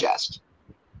Reader's Digest.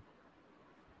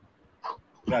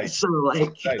 Right.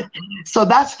 So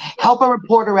that's Help a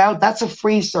Reporter Out. That's a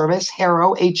free service,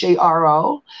 HARO,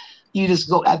 HARO. You just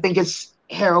go, I think it's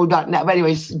haro.net. But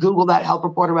anyways, Google that, Help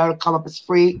Reporter Out. It'll come up as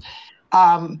free.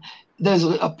 There's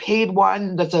a paid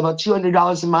one that's about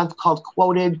 $200 a month called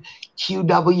Quoted,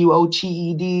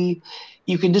 QWOTED.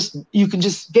 You can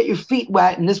just get your feet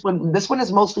wet. And this one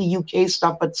is mostly UK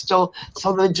stuff, but still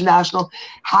some international.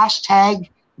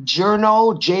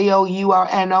 Journo,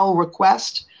 Journo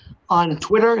request on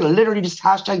Twitter. Literally just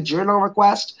hashtag Journo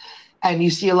request. And you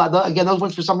see a lot, again, those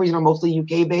ones for some reason are mostly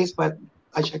UK based, but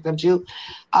I checked them too.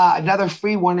 Another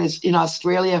free one is in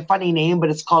Australia, funny name, but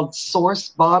it's called Source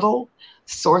Bottle.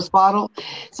 Source Bottle.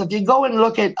 So if you go and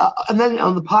look at, and then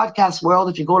on the podcast world,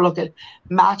 if you go look at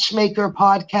Matchmaker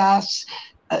podcasts,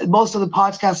 most of the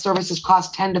podcast services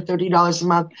cost $10 to $30 a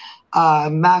month.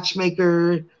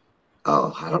 Matchmaker,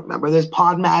 I don't remember. There's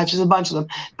Podmatch, there's a bunch of them.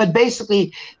 But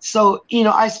basically, so,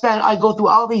 I go through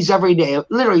all these every day,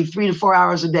 literally 3 to 4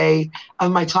 hours a day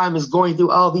of my time is going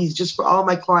through all these just for all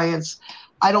my clients.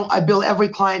 I bill every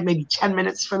client maybe 10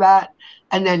 minutes for that.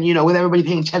 And then, with everybody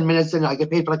paying 10 minutes, then I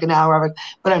get paid for like an hour of it.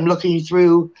 But I'm looking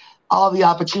through all the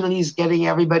opportunities, getting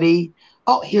everybody.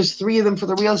 Oh, here's 3 of them for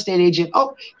the real estate agent.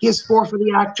 Oh, here's 4 for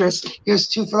the actress. Here's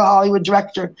 2 for the Hollywood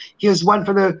director. Here's 1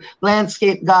 for the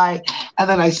landscape guy. And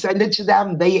then I send it to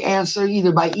them. They answer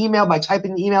either by email, by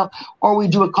typing the email, or we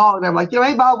do a call. And I'm like,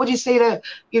 hey, Bob, what'd you say to,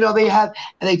 they have,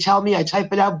 and they tell me, I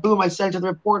type it out, boom, I send it to the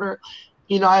reporter.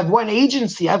 I have one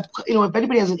agency. If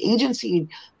anybody has an agency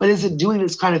but isn't doing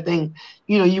this kind of thing,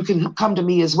 you can come to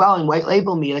me as well and white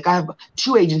label me. Like I have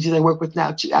 2 agencies I work with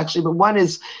now, actually, but one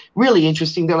is really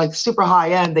interesting. They're like super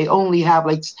high end. They only have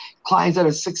like clients that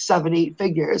are 6, 7, 8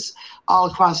 figures all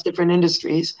across different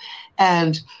industries.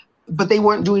 But they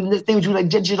weren't doing this. They were doing like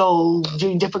digital,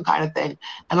 doing different kind of thing.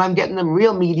 And I'm getting them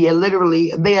real media,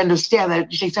 literally. They understand that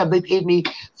it takes time. They paid me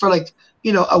for like,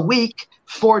 a week,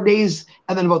 4 days,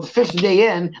 and then about the 5th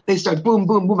day in, they start boom,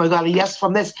 boom, boom. I got a yes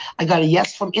from this. I got a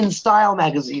yes from InStyle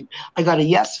magazine. I got a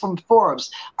yes from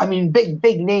Forbes. I mean, big,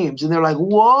 big names. And they're like,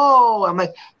 whoa. I'm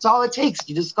like, it's all it takes.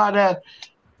 You just got to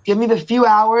give me the few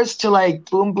hours to like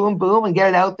boom, boom, boom and get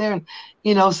it out there. And,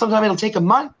 sometimes it'll take a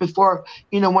month before,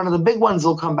 one of the big ones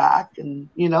will come back. And,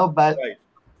 but.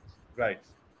 Right,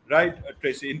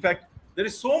 Tracy. In fact, there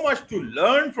is so much to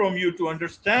learn from you, to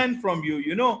understand from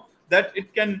you, that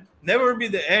it can never be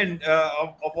the end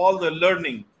of all the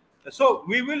learning. So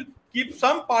we will keep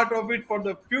some part of it for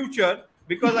the future,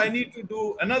 because I need to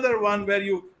do another one where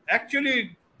you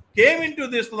actually came into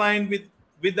this line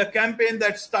with the campaign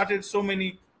that started so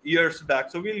many years back.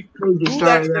 So we'll do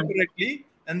that separately.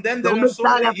 And then there are so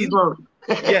many.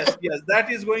 Yes,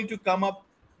 that is going to come up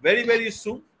very, very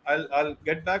soon. I'll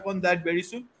get back on that very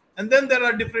soon. And then there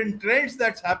are different trends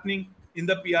that's happening in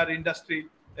the PR industry.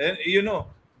 And,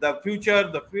 the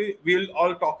future, we'll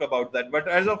all talk about that. But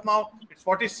as of now, it's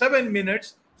 47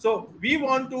 minutes. So we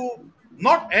want to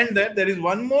not end there. There is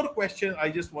one more question I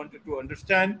just wanted to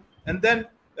understand. And then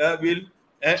we'll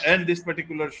end this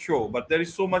particular show. But there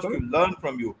is so much to learn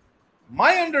from you.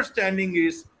 My understanding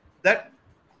is that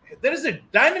there is a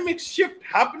dynamic shift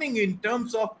happening in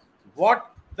terms of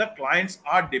what the clients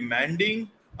are demanding.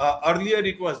 Earlier,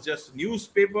 it was just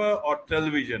newspaper or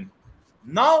television.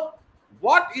 Now,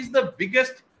 what is the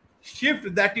biggest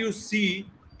shift that you see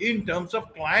in terms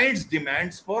of clients'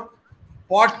 demands for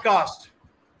podcast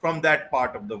from that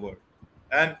part of the world?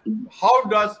 And how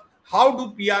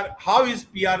is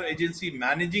PR agency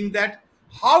managing that?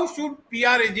 How should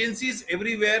PR agencies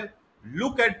everywhere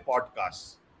look at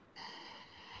podcasts?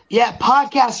 Yeah,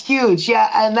 podcast huge.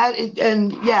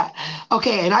 Yeah,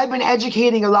 okay. And I've been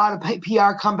educating a lot of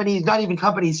PR companies, not even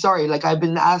companies, sorry. Like I've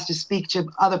been asked to speak to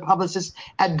other publicists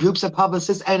at groups of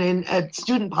publicists and at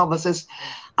student publicists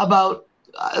about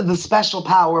the Special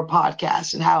Power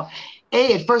podcast and how,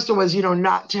 at first it was,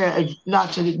 not to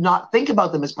think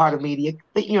about them as part of media.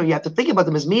 You have to think about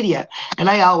them as media, and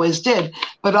I always did.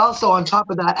 But also on top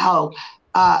of that, how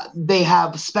they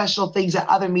have special things that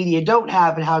other media don't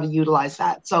have and how to utilize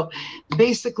that. So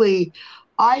basically,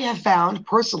 I have found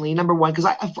personally, number one,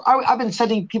 because I've been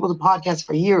sending people to podcasts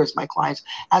for years, my clients,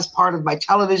 as part of my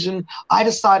television. I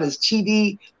just saw it as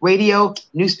TV, radio,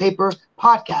 newspaper,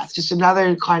 podcast, just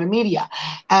another kind of media.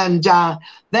 And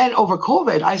then over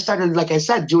COVID, I started, like I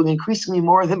said, doing increasingly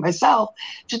more than myself,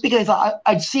 just because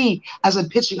I'd see, as I'm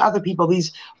pitching other people,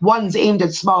 these ones aimed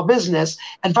at small business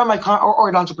and from my or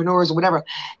at entrepreneurs or whatever.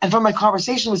 And from my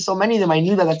conversation with so many of them, I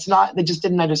knew that they just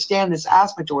didn't understand this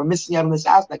aspect or were missing out on this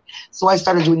aspect. So I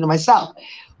started doing them myself.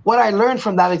 What I learned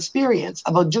from that experience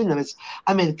about doing them is,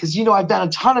 because, I've done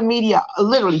a ton of media,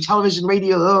 literally television,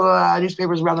 radio,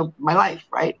 newspapers around my life,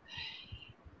 right?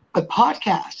 But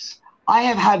podcasts, I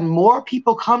have had more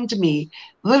people come to me,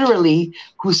 literally,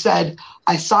 who said,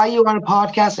 I saw you on a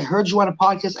podcast. I heard you on a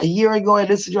podcast a year ago. I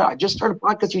listened to it. I just heard a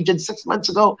podcast you did 6 months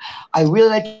ago. I really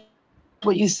liked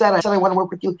what you said. I said I want to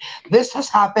work with you. This has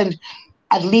happened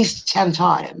at least 10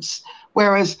 times.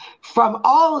 Whereas from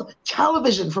all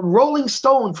television, from Rolling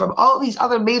Stone, from all these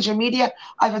other major media,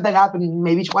 I've had that happen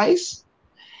maybe twice.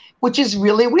 which is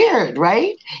really weird,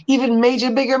 right? Even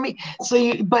major, bigger me.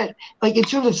 So but like in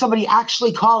terms of somebody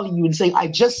actually calling you and saying, I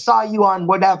just saw you on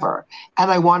whatever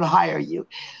and I want to hire you.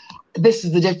 This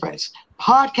is the difference.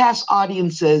 Podcast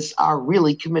audiences are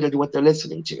really committed to what they're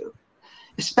listening to,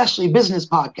 especially business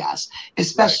podcasts, Right.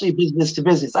 especially business to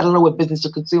business. I don't know what business to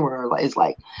consumer is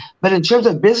like, but in terms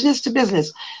of business to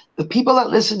business, the people that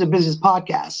listen to business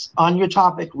podcasts on your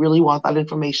topic really want that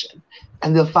information,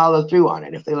 and they'll follow through on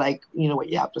it if they like, what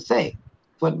you have to say.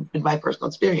 What in my personal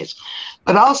experience,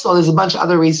 but also there's a bunch of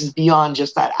other reasons beyond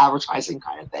just that advertising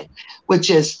kind of thing,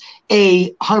 which is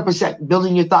 100%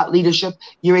 building your thought leadership.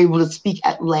 You're able to speak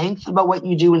at length about what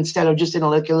you do instead of just in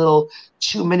like a little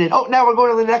 2 minute. Oh, now we're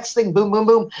going to the next thing. Boom, boom,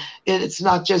 boom. It's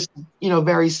not just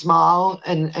very small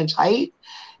and tight.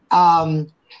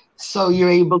 So you're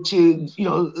able to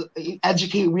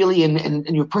educate really,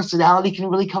 and your personality can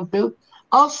really come through.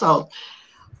 Also,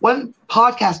 one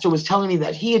podcaster was telling me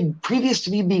that he had, previous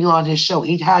to me being on his show,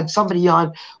 he'd had somebody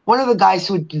on, one of the guys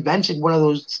who had invented one of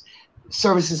those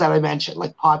services that I mentioned,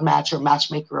 like Podmatch or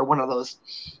Matchmaker or one of those.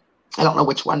 I don't know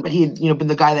which one, but he had been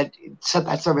the guy that set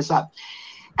that service up.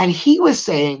 And he was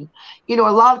saying, a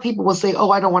lot of people will say, oh,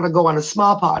 I don't want to go on a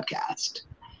small podcast.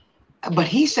 But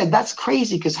he said, that's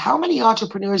crazy, because how many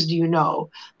entrepreneurs do you know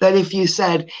that if you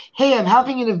said, hey, I'm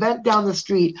having an event down the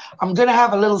street, I'm going to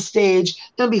have a little stage,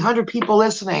 there'll be 100 people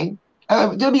listening,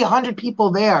 there'll be 100 people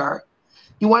there.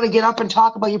 You want to get up and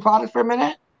talk about your product for a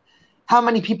minute? How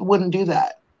many people wouldn't do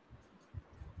that?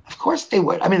 Of course they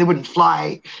would. I mean, they wouldn't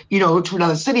fly, to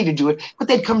another city to do it, but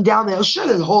they'd come down there. Sure,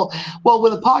 there's a whole, well,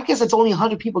 with a podcast that's only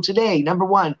 100 people today, number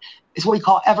one, it's what we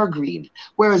call evergreen.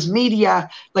 Whereas media,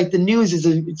 like the news,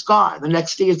 it's gone. The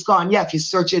next day it's gone. Yeah, if you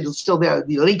search it, it's still there.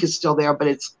 The link is still there, but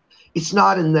it's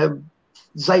not in the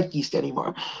zeitgeist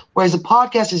anymore. Whereas a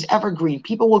podcast is evergreen.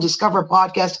 People will discover a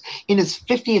podcast in its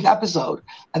 50th episode,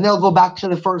 and they'll go back to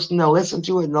the first and they'll listen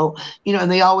to it, and they'll,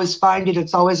 and they always find it.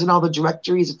 It's always in all the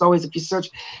directories. It's always if you search.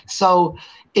 So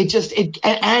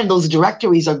and those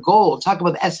directories are gold. Talk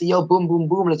about the SEO, boom, boom,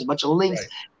 boom. There's a bunch of links. Right.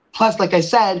 Plus, like I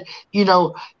said,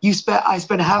 I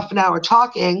spent half an hour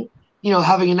talking,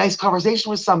 having a nice conversation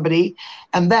with somebody,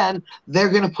 and then they're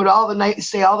going to put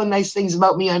say all the nice things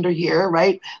about me under here,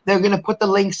 right? They're going to put the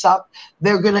links up.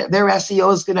 Their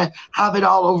SEO is going to have it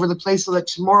all over the place so that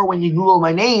tomorrow when you Google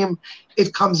my name,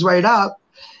 it comes right up.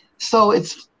 So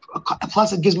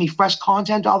plus it gives me fresh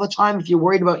content all the time if you're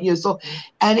worried about so,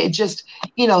 and it just,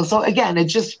 so again,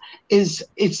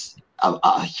 it's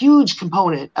a huge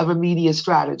component of a media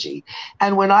strategy.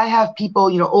 And when I have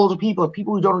people, older people, or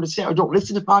people who don't understand or don't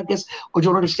listen to podcasts or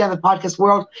don't understand the podcast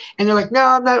world, and they're like, no,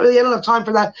 I'm not really, I don't have time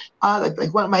for that.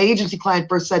 Like one of my agency client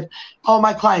first said, oh,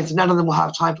 my clients, none of them will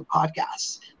have time for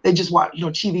podcasts. They just want,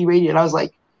 TV, radio. And I was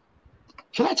like,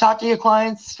 can I talk to your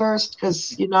clients first?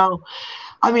 Because,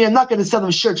 I mean, I'm not going to sell them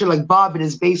shirts. You're like Bob in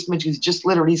his basement who's just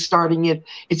literally starting it.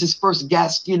 It's his first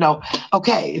guest,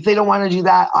 Okay, if they don't want to do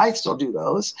that, I still do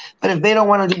those. But if they don't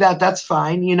want to do that, that's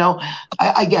fine.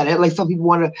 I get it. Like some people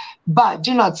want to, but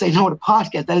do not say no to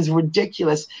podcast. That is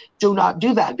ridiculous. Do not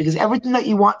do that, because everything that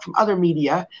you want from other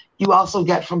media, you also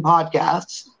get from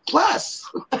podcasts. Plus.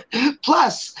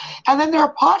 And then there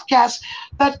are podcasts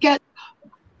that get,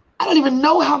 I don't even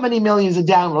know how many millions of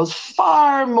downloads,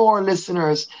 far more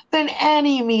listeners than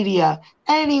any media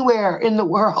anywhere in the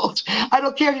world. I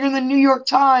don't care if you're in the New York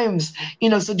Times,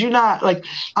 so do not,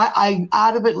 I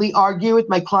adamantly argue with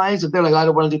my clients if they're like, I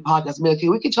don't want to do podcasts. I'm like, okay,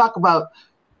 we can talk about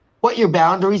what your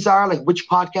boundaries are, like which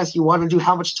podcast you want to do,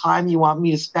 how much time you want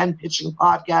me to spend pitching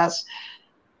podcasts.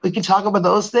 We can talk about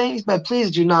those things, but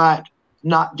please do not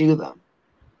do them,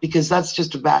 because that's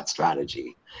just a bad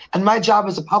strategy. And my job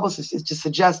as a publicist is to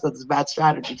suggest that it's a bad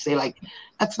strategy. Say, like,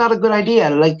 that's not a good idea.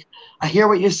 Like, I hear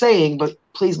what you're saying, but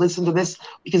please listen to this.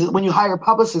 Because when you hire a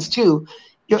publicist too,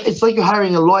 it's like you're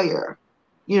hiring a lawyer.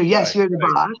 Yes, Right, you're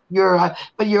the boss.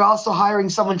 But you're also hiring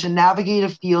someone to navigate a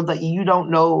field that you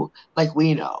don't know, like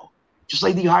we know. Just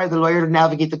like you hire the lawyer to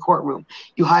navigate the courtroom,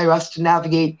 you hire us to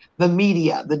navigate the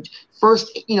media. The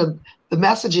first, the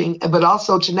messaging, but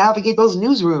also to navigate those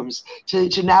newsrooms,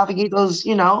 to navigate those,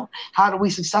 how do we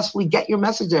successfully get your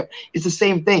message there? It's the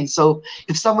same thing. So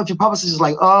if your publicist is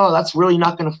like, oh, that's really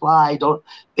not going to fly, don't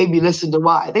maybe listen to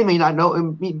why. They may not know,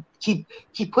 and keep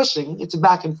pushing. It's a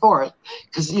back and forth,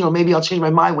 because, maybe I'll change my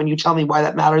mind when you tell me why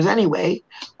that matters anyway,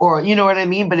 or, you know what I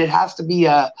mean? But it has to be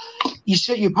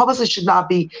your publicist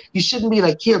you shouldn't be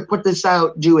like, here, put this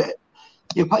out, do it.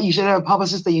 You should have a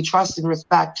publicist that you trust and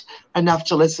respect enough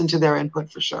to listen to their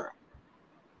input, for sure.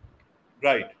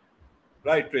 Right,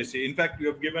 Tracy. In fact, you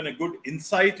have given a good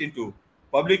insight into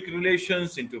public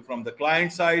relations, from the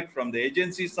client side, from the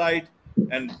agency side,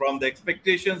 and from the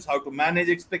expectations, how to manage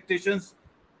expectations,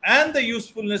 and the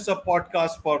usefulness of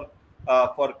podcast for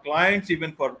clients,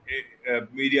 even for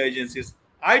media agencies.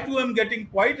 I too am getting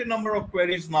quite a number of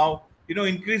queries now,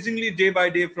 increasingly day by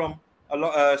day from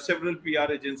several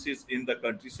PR agencies in the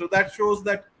country. So that shows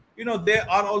that they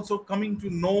are also coming to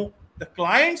know, the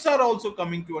clients are also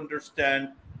coming to understand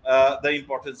the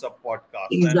importance of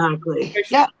podcasts, and Exactly.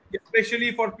 especially, Yeah.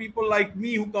 especially for people like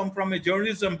me who come from a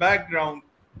journalism background,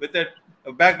 with a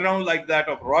background like that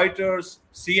of Reuters,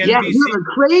 Yeah, you CNBC, have a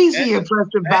crazy and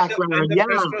impressive and background. the Yeah.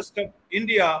 Press Trust of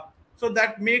India. So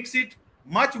that makes it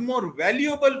much more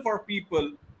valuable for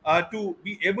people to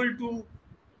be able to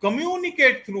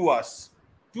communicate through us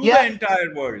to the Yeah,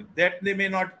 entire world, that they may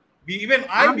not be, even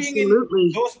I being in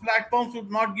absolutely. those platforms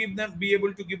would not be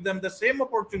able to give them the same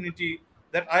opportunity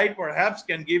that I perhaps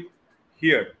can give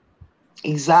here. So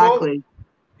Exactly.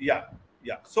 yeah,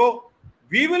 yeah. So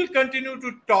we will continue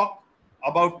to talk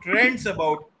about trends,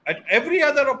 about at every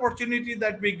other opportunity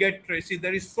that we get, Tracy.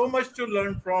 There is so much to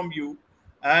learn from you.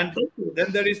 And Thank you.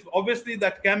 then there is obviously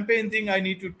that campaign thing I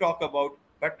need to talk about.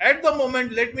 But at the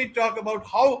moment, let me talk about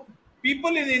how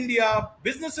people in India,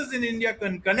 businesses in India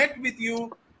can connect with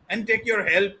you and take your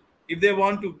help if they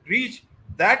want to reach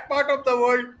that part of the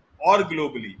world or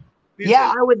globally. Please Yeah,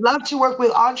 help. I would love to work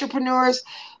with entrepreneurs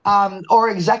or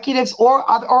executives or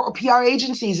other or PR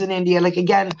agencies in India. Like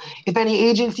again, if any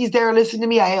agencies there listen to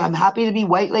me, I'm happy to be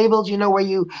white labeled. Where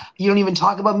you don't even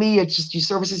talk about me; it's just your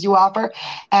services you offer,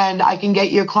 and I can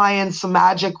get your clients some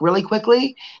magic really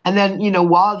quickly. And then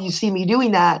while you see me doing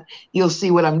that, you'll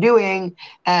see what I'm doing,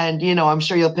 and I'm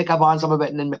sure you'll pick up on some of it,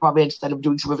 and then probably instead of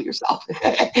doing some of it yourself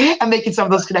and making some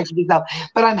of those connections yourself.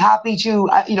 But I'm happy to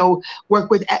work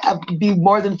with, be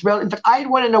more than thrilled. In fact, I had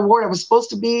won an award. I was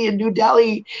supposed to be in New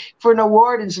Delhi for an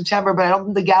award in September, but I don't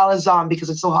think the gala's on because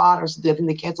it's so hot or something. I think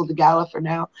they canceled the gala for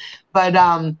now. But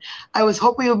I was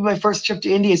hoping it would be my first trip to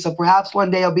India, so perhaps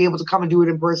one day I'll be able to come and do it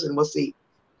in person. We'll see.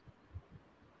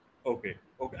 Okay.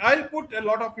 Okay. I'll put a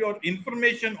lot of your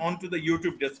information onto the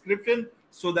YouTube description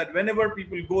so that whenever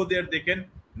people go there, they can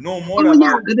know more Oh,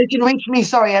 yeah. about. They can reach me,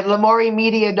 sorry, at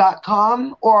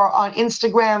lamorimedia.com or on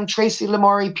Instagram, Tracy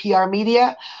Lamori PR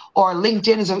Media, or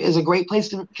LinkedIn is a great place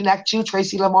to connect to,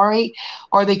 Tracy Lamori.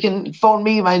 Or they can phone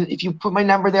me. If you put my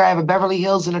number there, I have a Beverly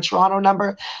Hills and a Toronto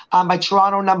number. My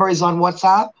Toronto number is on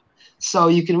WhatsApp. So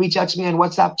you can reach out to me on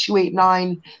WhatsApp,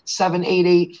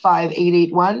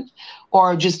 289-788-5881.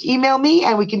 Or just email me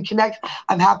and we can connect.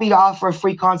 I'm happy to offer a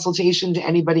free consultation to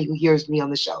anybody who hears me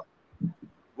on the show.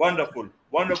 Wonderful.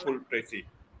 Wonderful, Tracy.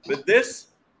 With this,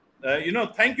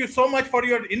 thank you so much for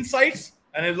your insights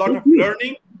and a lot of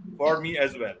learning for me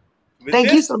as well.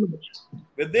 Thank you so much.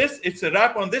 With this, it's a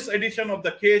wrap on this edition of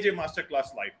the KJ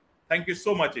Masterclass Live. Thank you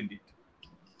so much indeed.